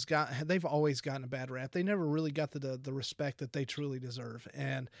years they've always gotten a bad rap. They never really got the respect that they truly deserve.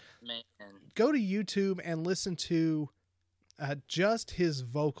 And go to YouTube and listen to just his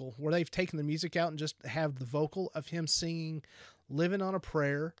vocal, where they've taken the music out and just have the vocal of him singing Living on a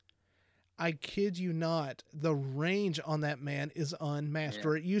Prayer. I kid you not, the range on that man is unmatched,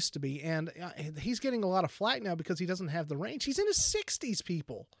 or it used to be. And he's getting a lot of flack now because he doesn't have the range. He's in his 60s,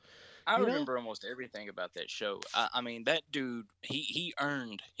 people. I remember almost everything about that show. I mean, that dude, he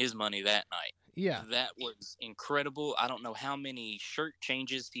earned his money that night. Yeah. That was incredible. I don't know how many shirt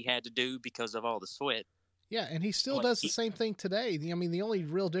changes he had to do because of all the sweat. Yeah, and he still does the same thing today. I mean, the only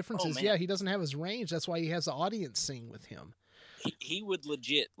real difference is, he doesn't have his range. That's why he has the audience sing with him. He would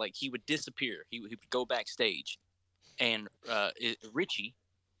legit, he would disappear. He would go backstage. And Richie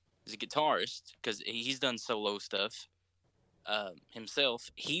is a guitarist, because he's done solo stuff himself.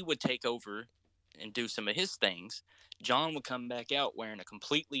 He would take over and do some of his things. John would come back out wearing a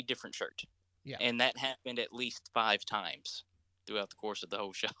completely different shirt. Yeah. And that happened at least 5 times throughout the course of the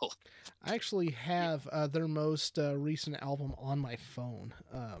whole show. I actually have their most recent album on my phone.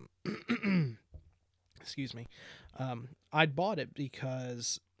 Excuse me. I bought it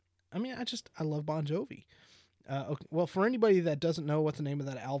because, I love Bon Jovi. Well, for anybody that doesn't know what the name of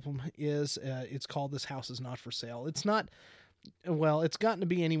that album is, it's called This House Is Not For Sale. It's not, it's gotten to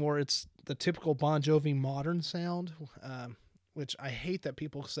be anymore. It's the typical Bon Jovi modern sound, which I hate that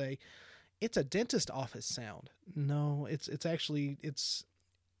people say it's a dentist office sound. No, it's actually, it's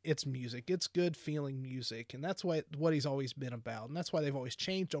music. It's good feeling music. And that's what he's always been about. And that's why they've always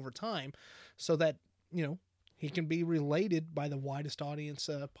changed over time, so that, he can be related by the widest audience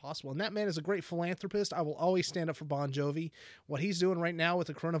possible. And that man is a great philanthropist. I will always stand up for Bon Jovi. What he's doing right now with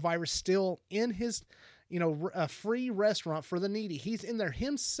the coronavirus, still in his, a free restaurant for the needy. He's in there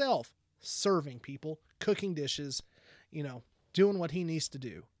himself, serving people, cooking dishes, doing what he needs to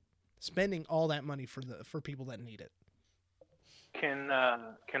do, spending all that money for people that need it. Can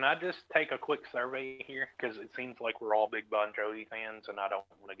I just take a quick survey here, because it seems like we're all big Bon Jovi fans, and I don't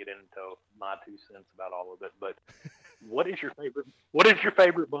want to get into my 2 cents about all of it. But what is your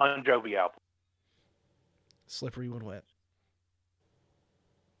favorite Bon Jovi album? Slippery When Wet.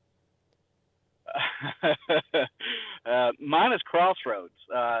 Mine is Crossroads.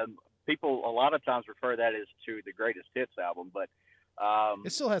 People a lot of times refer that as to the greatest hits album, but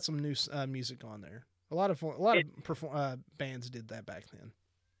it still had some new music on there. A lot of bands did that back then.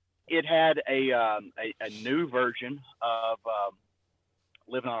 It had a new version of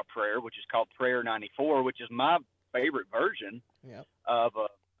Living on a Prayer, which is called Prayer 94, which is my favorite version of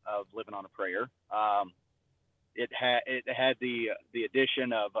Living on a Prayer. It had the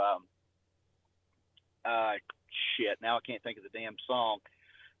addition of now I can't think of the damn song.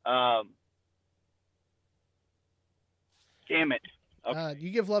 Damn it. Okay. You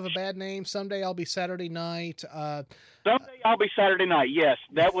Give Love a Bad Name. Someday I'll Be Saturday Night. Someday I'll Be Saturday Night. Yes,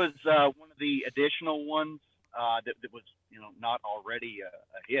 that was one of the additional ones that was not already a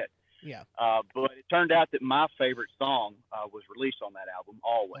hit. Yeah. But it turned out that my favorite song was released on that album,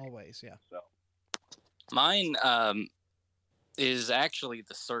 Always. Always, yeah. So mine is actually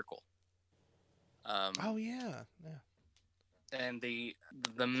The Circle. Oh yeah. And the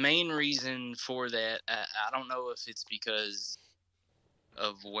main reason for that, I don't know if it's because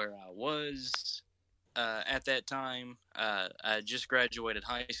of where I was at that time. I just graduated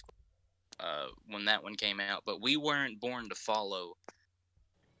high school when that one came out, but We Weren't Born to Follow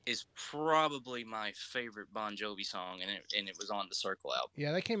is probably my favorite Bon Jovi song, and it was on the Circle album.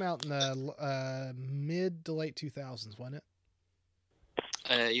 Yeah, that came out in the mid to late 2000s, wasn't it?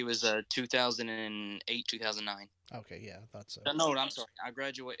 It was 2008, 2009. Okay, yeah, I thought so. No, I'm sorry.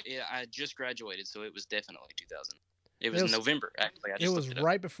 I just graduated, so it was definitely 2000. It was November, actually. It was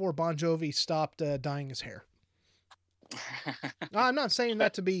right before Bon Jovi stopped dyeing his hair. No, I'm not saying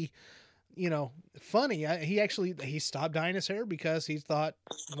that to be, funny. He stopped dyeing his hair because he thought,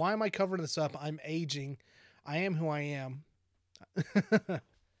 why am I covering this up? I'm aging. I am who I am. It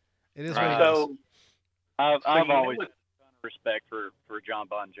is what it is. I've always had respect for John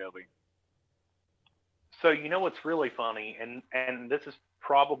Bon Jovi. So what's really funny, and this is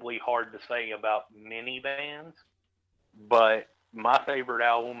probably hard to say about many bands, but my favorite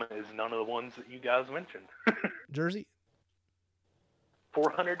album is none of the ones that you guys mentioned. Jersey?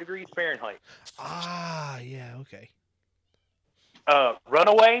 400 Degrees Fahrenheit. Ah, yeah, okay.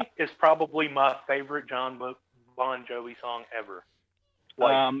 Runaway is probably my favorite John Bon Jovi song ever.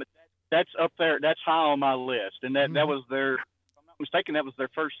 That's up there. That's high on my list, and that was their. If I'm not mistaken, that was their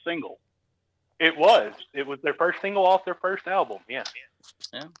first single. It was. It was their first single off their first album. Yeah.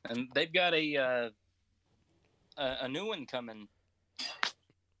 Yeah, and they've got a new one coming.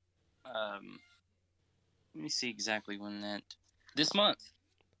 Let me see exactly when that. This month.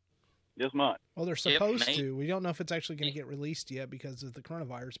 Well, they're supposed to. We don't know if it's actually going to get released yet because of the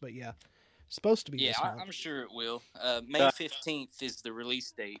coronavirus, but yeah, supposed to be this month. I'm sure it will. May 15th is the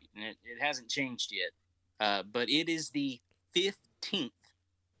release date, and it hasn't changed yet. But it is the 15th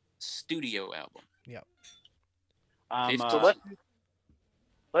studio album. Yep. So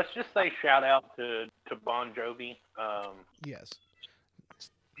let's just say shout out to Bon Jovi. Yes.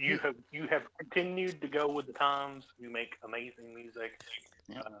 You have continued to go with the times. You make amazing music.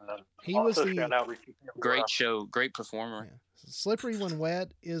 Yeah. He was the great show, great performer. Yeah. Slippery When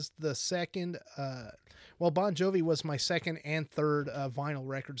Wet is the second. Bon Jovi was my second and third vinyl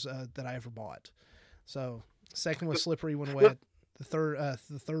records that I ever bought. So second was Slippery When Wet. The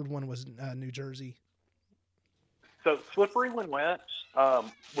third one was New Jersey. So Slippery When Wet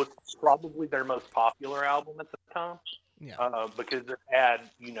was probably their most popular album at the time. Yeah. Because it had,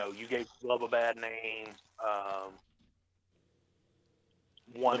 You Gave Love a Bad Name,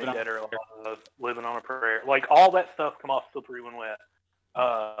 Wanted Dead or Alive, Living on a Prayer. Like, all that stuff come off Slippery When Wet.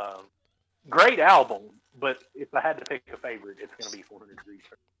 Great album, but if I had to pick a favorite, it's going to be 400 Degrees.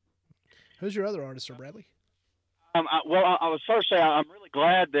 Who's your other artist, Sir Bradley? I was first say I'm really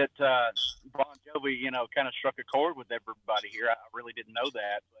glad that Bon Jovi, kind of struck a chord with everybody here. I really didn't know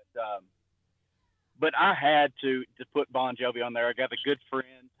that, but I had to put Bon Jovi on there. I got a good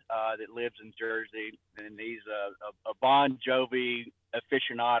friend that lives in Jersey, and he's a Bon Jovi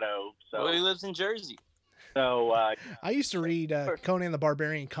aficionado. So he lives in Jersey. So I used to read Conan the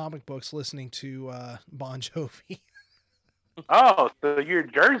Barbarian comic books listening to Bon Jovi. Oh, so you're a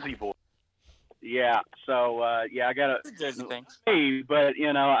Jersey boy. Yeah. So I got a Jersey thing. Hey, but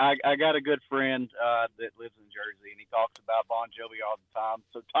I got a good friend that lives in Jersey, and he talks about Bon Jovi all the time.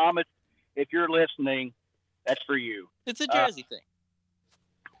 So Thomas, if you're listening, that's for you. It's a Jersey thing.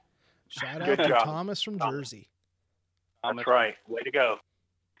 Shout out to Thomas from Jersey. That's right. Way to go.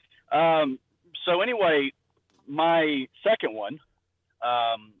 So anyway, my second one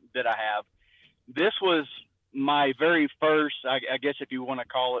that I have, this was my very first, I guess if you want to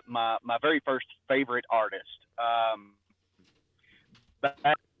call it my very first favorite artist. But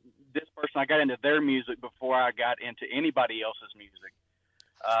this person, I got into their music before I got into anybody else's music.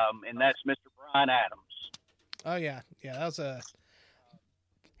 And that's Mr. Bryan Adams. Oh yeah. That was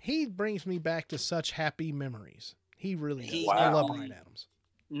he brings me back to such happy memories. He really does. Wow. I love Bryan Adams.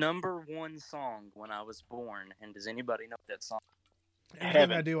 Number one song when I was born, and does anybody know that song?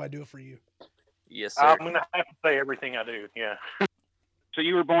 Everything I do it for you. Yes, sir. I'm going to have to say everything I do, yeah. So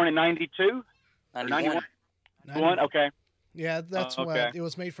you were born in 92? 91. 91? Okay. Yeah, that's what it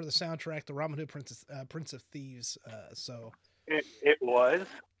was made for the soundtrack, the Robin Hood Prince of Thieves. So it was.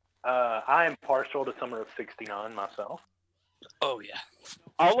 I am partial to Summer of '69 myself. Oh yeah.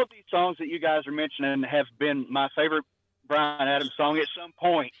 All of these songs that you guys are mentioning have been my favorite Bryan Adams song at some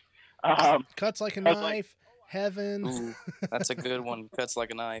point. Cuts Like a Knife, Heaven. Ooh, that's a good one. Cuts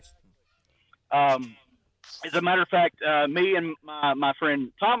Like a Knife. As a matter of fact, me and my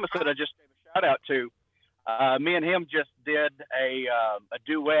friend Thomas that I just gave a shout out to, me and him just did a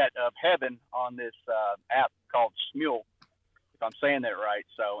duet of Heaven on this app called Smule. I'm saying that right.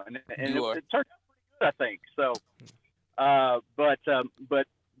 So, and it turned out pretty good, I think. So, but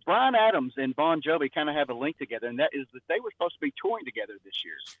Bryan Adams and Bon Jovi kind of have a link together, and that is that they were supposed to be touring together this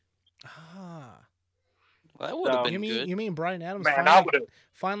year. Well, that would have been good. You mean Bryan Adams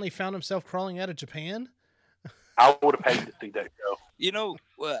finally found himself crawling out of Japan? I would have paid to see that show. You know,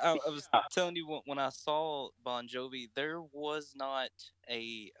 I was telling you when I saw Bon Jovi, there was not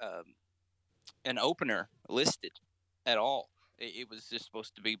an opener listed at all. It was just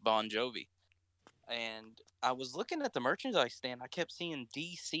supposed to be Bon Jovi. And I was looking at the merchandise stand. I kept seeing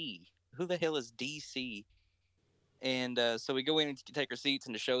DC. Who the hell is DC? And so we go in and take our seats,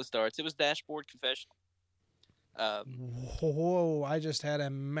 and the show starts. It was Dashboard Confessional. Whoa! I just had a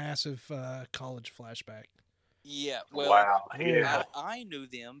massive college flashback. Yeah, well, wow. Yeah. I knew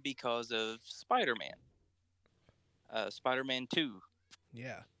them because of Spider-Man. Spider-Man 2.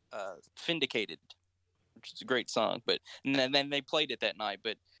 Yeah. Vindicated, which is a great song. But and then they played it that night.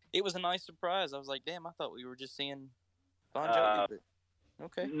 But it was a nice surprise. I was like, damn, I thought we were just seeing Bon Jovi. But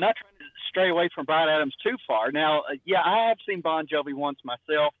okay. Not trying to stray away from Bryan Adams too far. Now, yeah, I have seen Bon Jovi once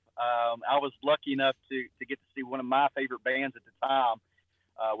myself. I was lucky enough to get to see one of my favorite bands at the time,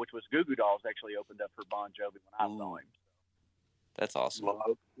 which was Goo Goo Dolls, actually opened up for Bon Jovi when I saw him. That's awesome.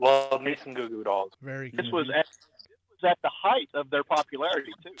 Love me some Goo Goo Dolls. Very good. This was at the height of their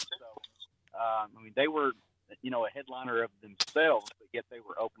popularity too. So, I mean, they were, a headliner of themselves, but yet they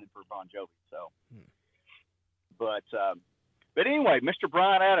were opening for Bon Jovi. So, but anyway, Mr.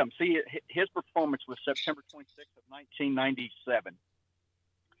 Bryan Adams, his performance was September 26th of 1997.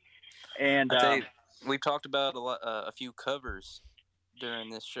 And we talked about a few covers during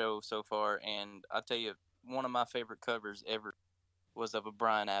this show so far, and I tell you, one of my favorite covers ever was of a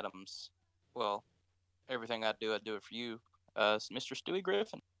Bryan Adams. Well, everything I do it for you, Mr. Stewie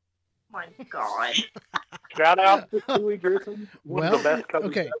Griffin. My God! Shout out to Stewie Griffin. One of the best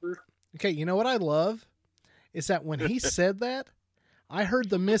covers ever. Okay, you know what I love is that when he said that, I heard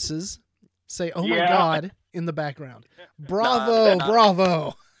the missus say, "Oh my God," in the background. Bravo,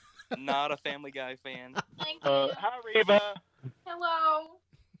 bravo. Not a Family Guy fan. Thank you. Hi, Reba. Hello.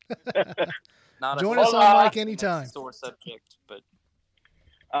 Join us on mic anytime. Sore subject, but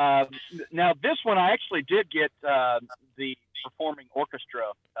now this one I actually did get the performing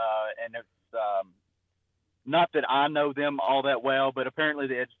orchestra, and it's not that I know them all that well, but apparently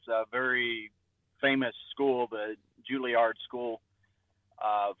it's a very famous school, the Juilliard School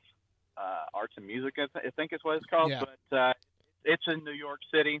of Arts and Music, I think is what it's called. Yeah. But it's in New York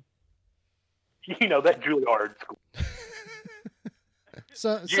City. That Juilliard School.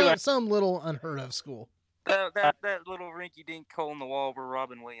 Some little unheard of school. That little rinky-dink hole in the wall where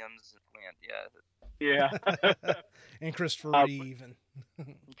Robin Williams went, yeah. And Christopher Reeve and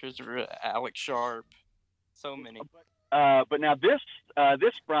Christopher, Alex Sharp, so many. But now this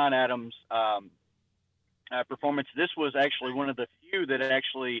Bryan Adams performance, this was actually one of the few that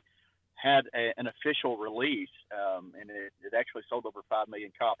actually had an official release, and it actually sold over 5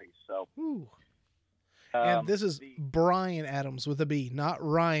 million copies. So. And this is Bryan Adams with a B, not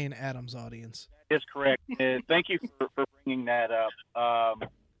Ryan Adams, audience. That is correct. Thank you for bringing that up.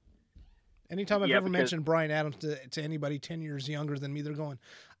 Anytime I've ever mentioned Bryan Adams to anybody 10 years younger than me, they're going,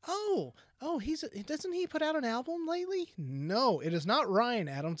 oh, doesn't he put out an album lately? No, it is not Ryan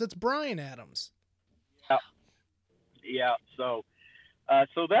Adams. It's Bryan Adams. Yeah. So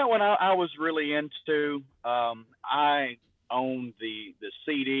that one I was really into. I own the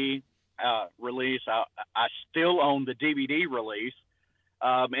CD release. I still own the DVD release,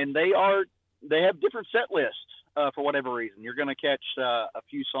 and they have different set lists for whatever reason. You're going to catch a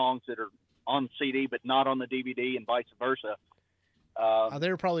few songs that are on CD but not on the DVD, and vice versa. They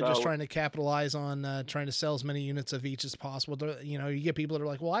were probably just trying to capitalize on trying to sell as many units of each as possible. You get people that are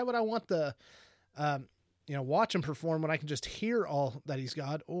like, well, why would I want the watch him perform when I can just hear all that he's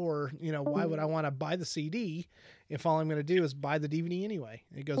got? Or, why would I want to buy the CD if all I'm going to do is buy the DVD anyway?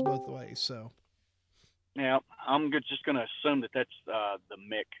 It goes both ways. So, yeah, I'm just going to assume that that's the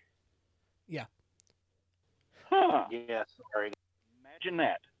Mick. Yeah. Huh. Yeah, sorry. Imagine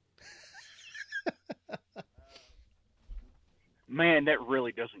that. Man, that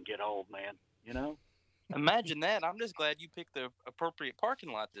really doesn't get old, man. Imagine that. I'm just glad you picked the appropriate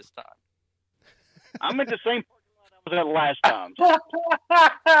parking lot this time. I'm at the same parking lot I was at last time.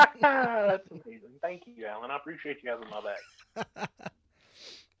 That's amazing. Thank you, Alan. I appreciate you having my back.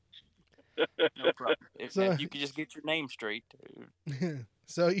 No problem. If you could just get your name straight.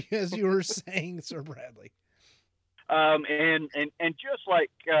 So, as you were saying, Sir Bradley. And just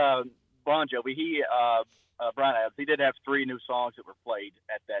like Bon Jovi, Bryan Adams, he did have 3 new songs that were played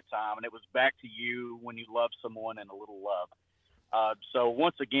at that time, and it was Back to You, When You Love Someone, and A Little Love. So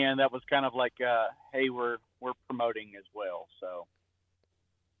once again, that was kind of like, hey, we're promoting as well. So,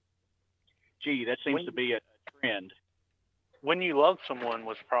 gee, that seems to be a trend. When You Love Someone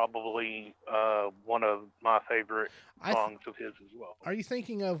was probably one of my favorite songs of his as well. Are you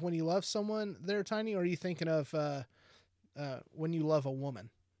thinking of When You Love Someone there, Tiny, or are you thinking of When You Love a Woman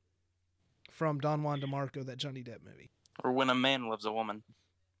from Don Juan DeMarco, that Johnny Depp movie? Or When a Man Loves a Woman.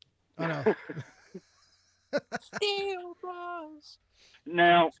 Oh, no. Still was.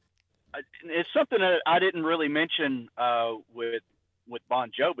 Now, it's something that I didn't really mention with Bon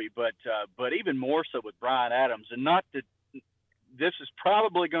Jovi, but even more so with Bryan Adams, and not that this is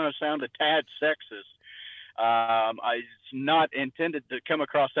probably going to sound a tad sexist. It's not intended to come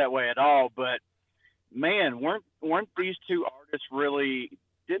across that way at all, but man, weren't these two artists really?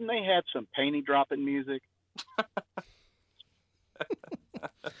 Didn't they have some panty dropping music?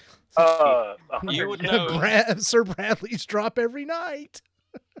 You would know. Sir Bradley's drop every night.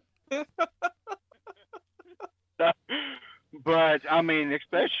 But I mean,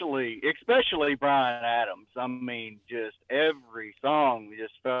 especially Bryan Adams. I mean, just every song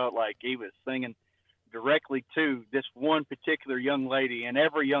just felt like he was singing directly to this one particular young lady, and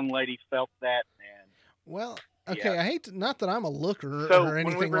every young lady felt that. And well, okay, yeah. I hate to, not that I'm a looker so or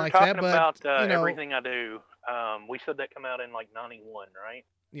anything when we were like talking that, but about Everything I Do, we said that come out in like 91, right?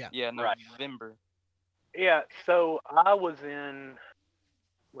 Yeah. Yeah, November. Yeah, so I was in,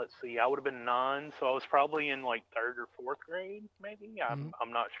 let's see, I would have been 9, so I was probably in like 3rd or 4th grade, maybe. I'm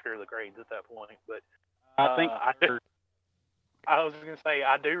not sure the grades at that point, but I think I was going to say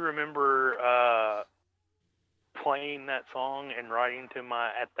I do remember playing that song and writing to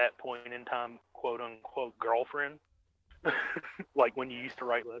my, at that point in time, quote unquote girlfriend, like when you used to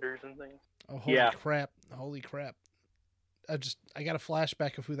write letters and things. Oh, holy crap! I got a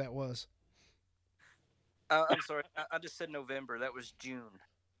flashback of who that was. I'm sorry, I just said November. That was June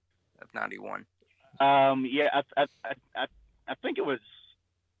of 91. Yeah, I think it was.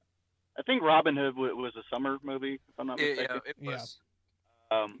 I think Robin Hood was a summer movie, if I'm not mistaken. Yeah, it was.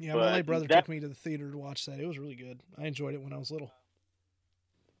 Yeah, my late brother took me to the theater to watch that. It was really good. I enjoyed it when I was little.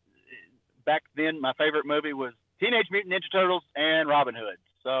 Back then, my favorite movie was Teenage Mutant Ninja Turtles and Robin Hood.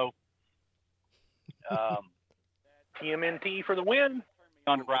 So, TMNT for the win.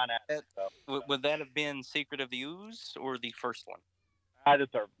 On to Bryan Adams. So. Would that have been Secret of the Ooze or the first one?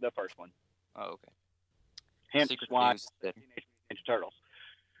 The first one. Oh, okay. Hence Secret why of the Ooze. Teenage Mutant Ninja Turtles.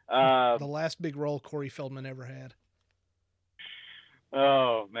 The last big role Corey Feldman ever had.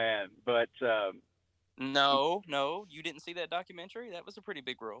 Oh man, but no, you didn't see that documentary. That was a pretty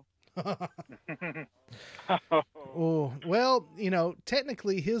big role. Oh, well,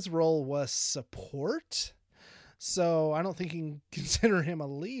 technically his role was support, so I don't think you can consider him a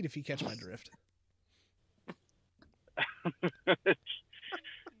lead, if you catch my drift.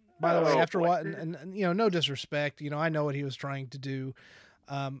 By the way, after what, and no disrespect, I know what he was trying to do.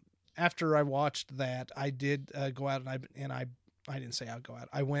 After I watched that, I did go out and I didn't say I'd go out.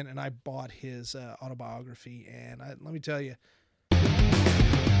 I went and I bought his autobiography, and let me tell you.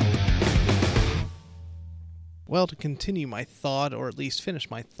 Well, to continue my thought, or at least finish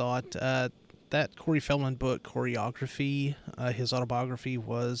my thought, that Corey Feldman book, Choreography, his autobiography,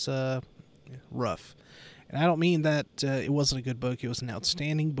 was rough. And I don't mean that it wasn't a good book. It was an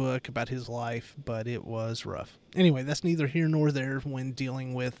outstanding book about his life, but it was rough. Anyway, that's neither here nor there when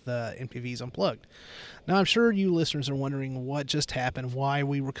dealing with MTV's Unplugged. Now, I'm sure you listeners are wondering what just happened, why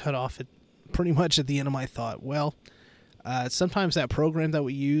we were cut off at pretty much at the end of my thought. Well, sometimes that program that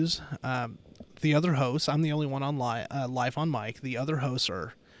we use, the other hosts, I'm the only one on live on mic. The other hosts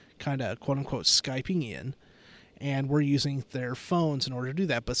are kind of quote-unquote Skyping in, and we're using their phones in order to do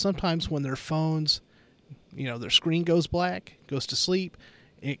that. But sometimes when their phones, their screen goes black, goes to sleep,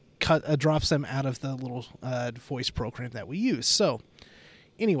 it drops them out of the little voice program that we use. So,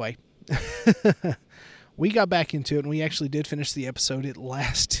 anyway, we got back into it, and we actually did finish the episode. It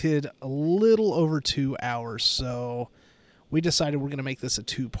lasted a little over 2 hours, so we decided we're going to make this a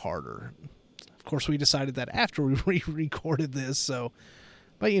 2-parter. Of course, we decided that after we re-recorded this,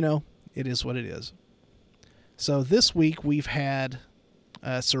 but it is what it is. So this week we've had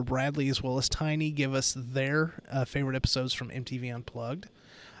Sir Bradley as well as Tiny give us their favorite episodes from MTV Unplugged.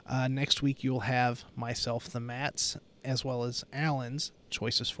 Next week you'll have myself, the Mats, as well as Alan's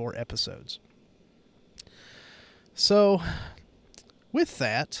choices for episodes. So with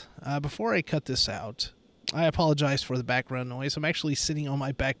that, before I cut this out, I apologize for the background noise. I'm actually sitting on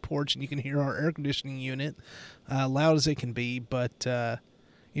my back porch, and you can hear our air conditioning unit, loud as it can be. But,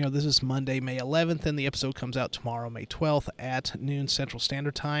 this is Monday, May 11th, and the episode comes out tomorrow, May 12th, at noon Central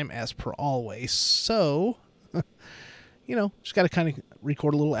Standard Time, as per always. So, just got to kind of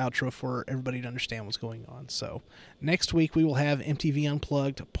record a little outro for everybody to understand what's going on. So next week we will have MTV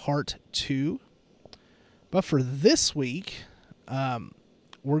Unplugged Part 2. But for this week,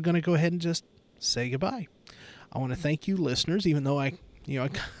 we're going to go ahead and just say goodbye. I want to thank you listeners, even though I've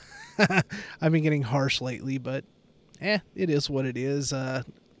been getting harsh lately, but it is what it is.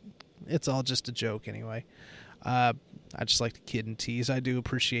 It's all just a joke anyway. I just like to kid and tease. I do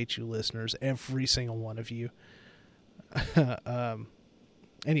appreciate you listeners, every single one of you.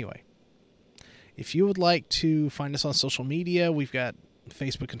 Anyway, if you would like to find us on social media, we've got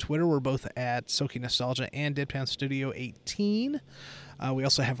Facebook and Twitter. We're both at SOKy Nostalgia and Deadpan Studio 18. We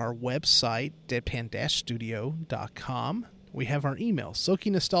also have our website, deadpan-studio.com. We have our email,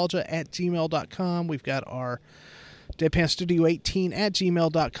 SOKyNostalgia@gmail.com. We've got our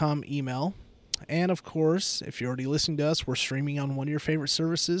deadpanstudio18@gmail.com email. And, of course, if you're already listening to us, we're streaming on one of your favorite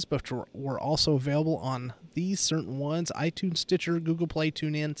services, but we're also available on these certain ones: iTunes, Stitcher, Google Play,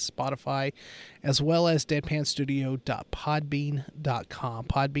 TuneIn, Spotify, as well as deadpanstudio.podbean.com.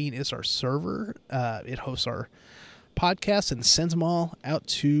 Podbean is our server. It hosts our podcasts and sends them all out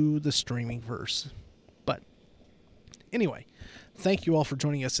to the streaming verse. But anyway, thank you all for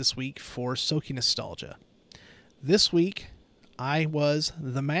joining us this week for SOKy Nostalgia. This week, I was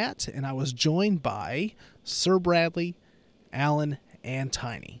the Matt, and I was joined by Sir Bradley, Alan, and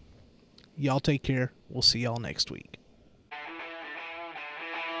Tiny. Y'all take care. We'll see y'all next week.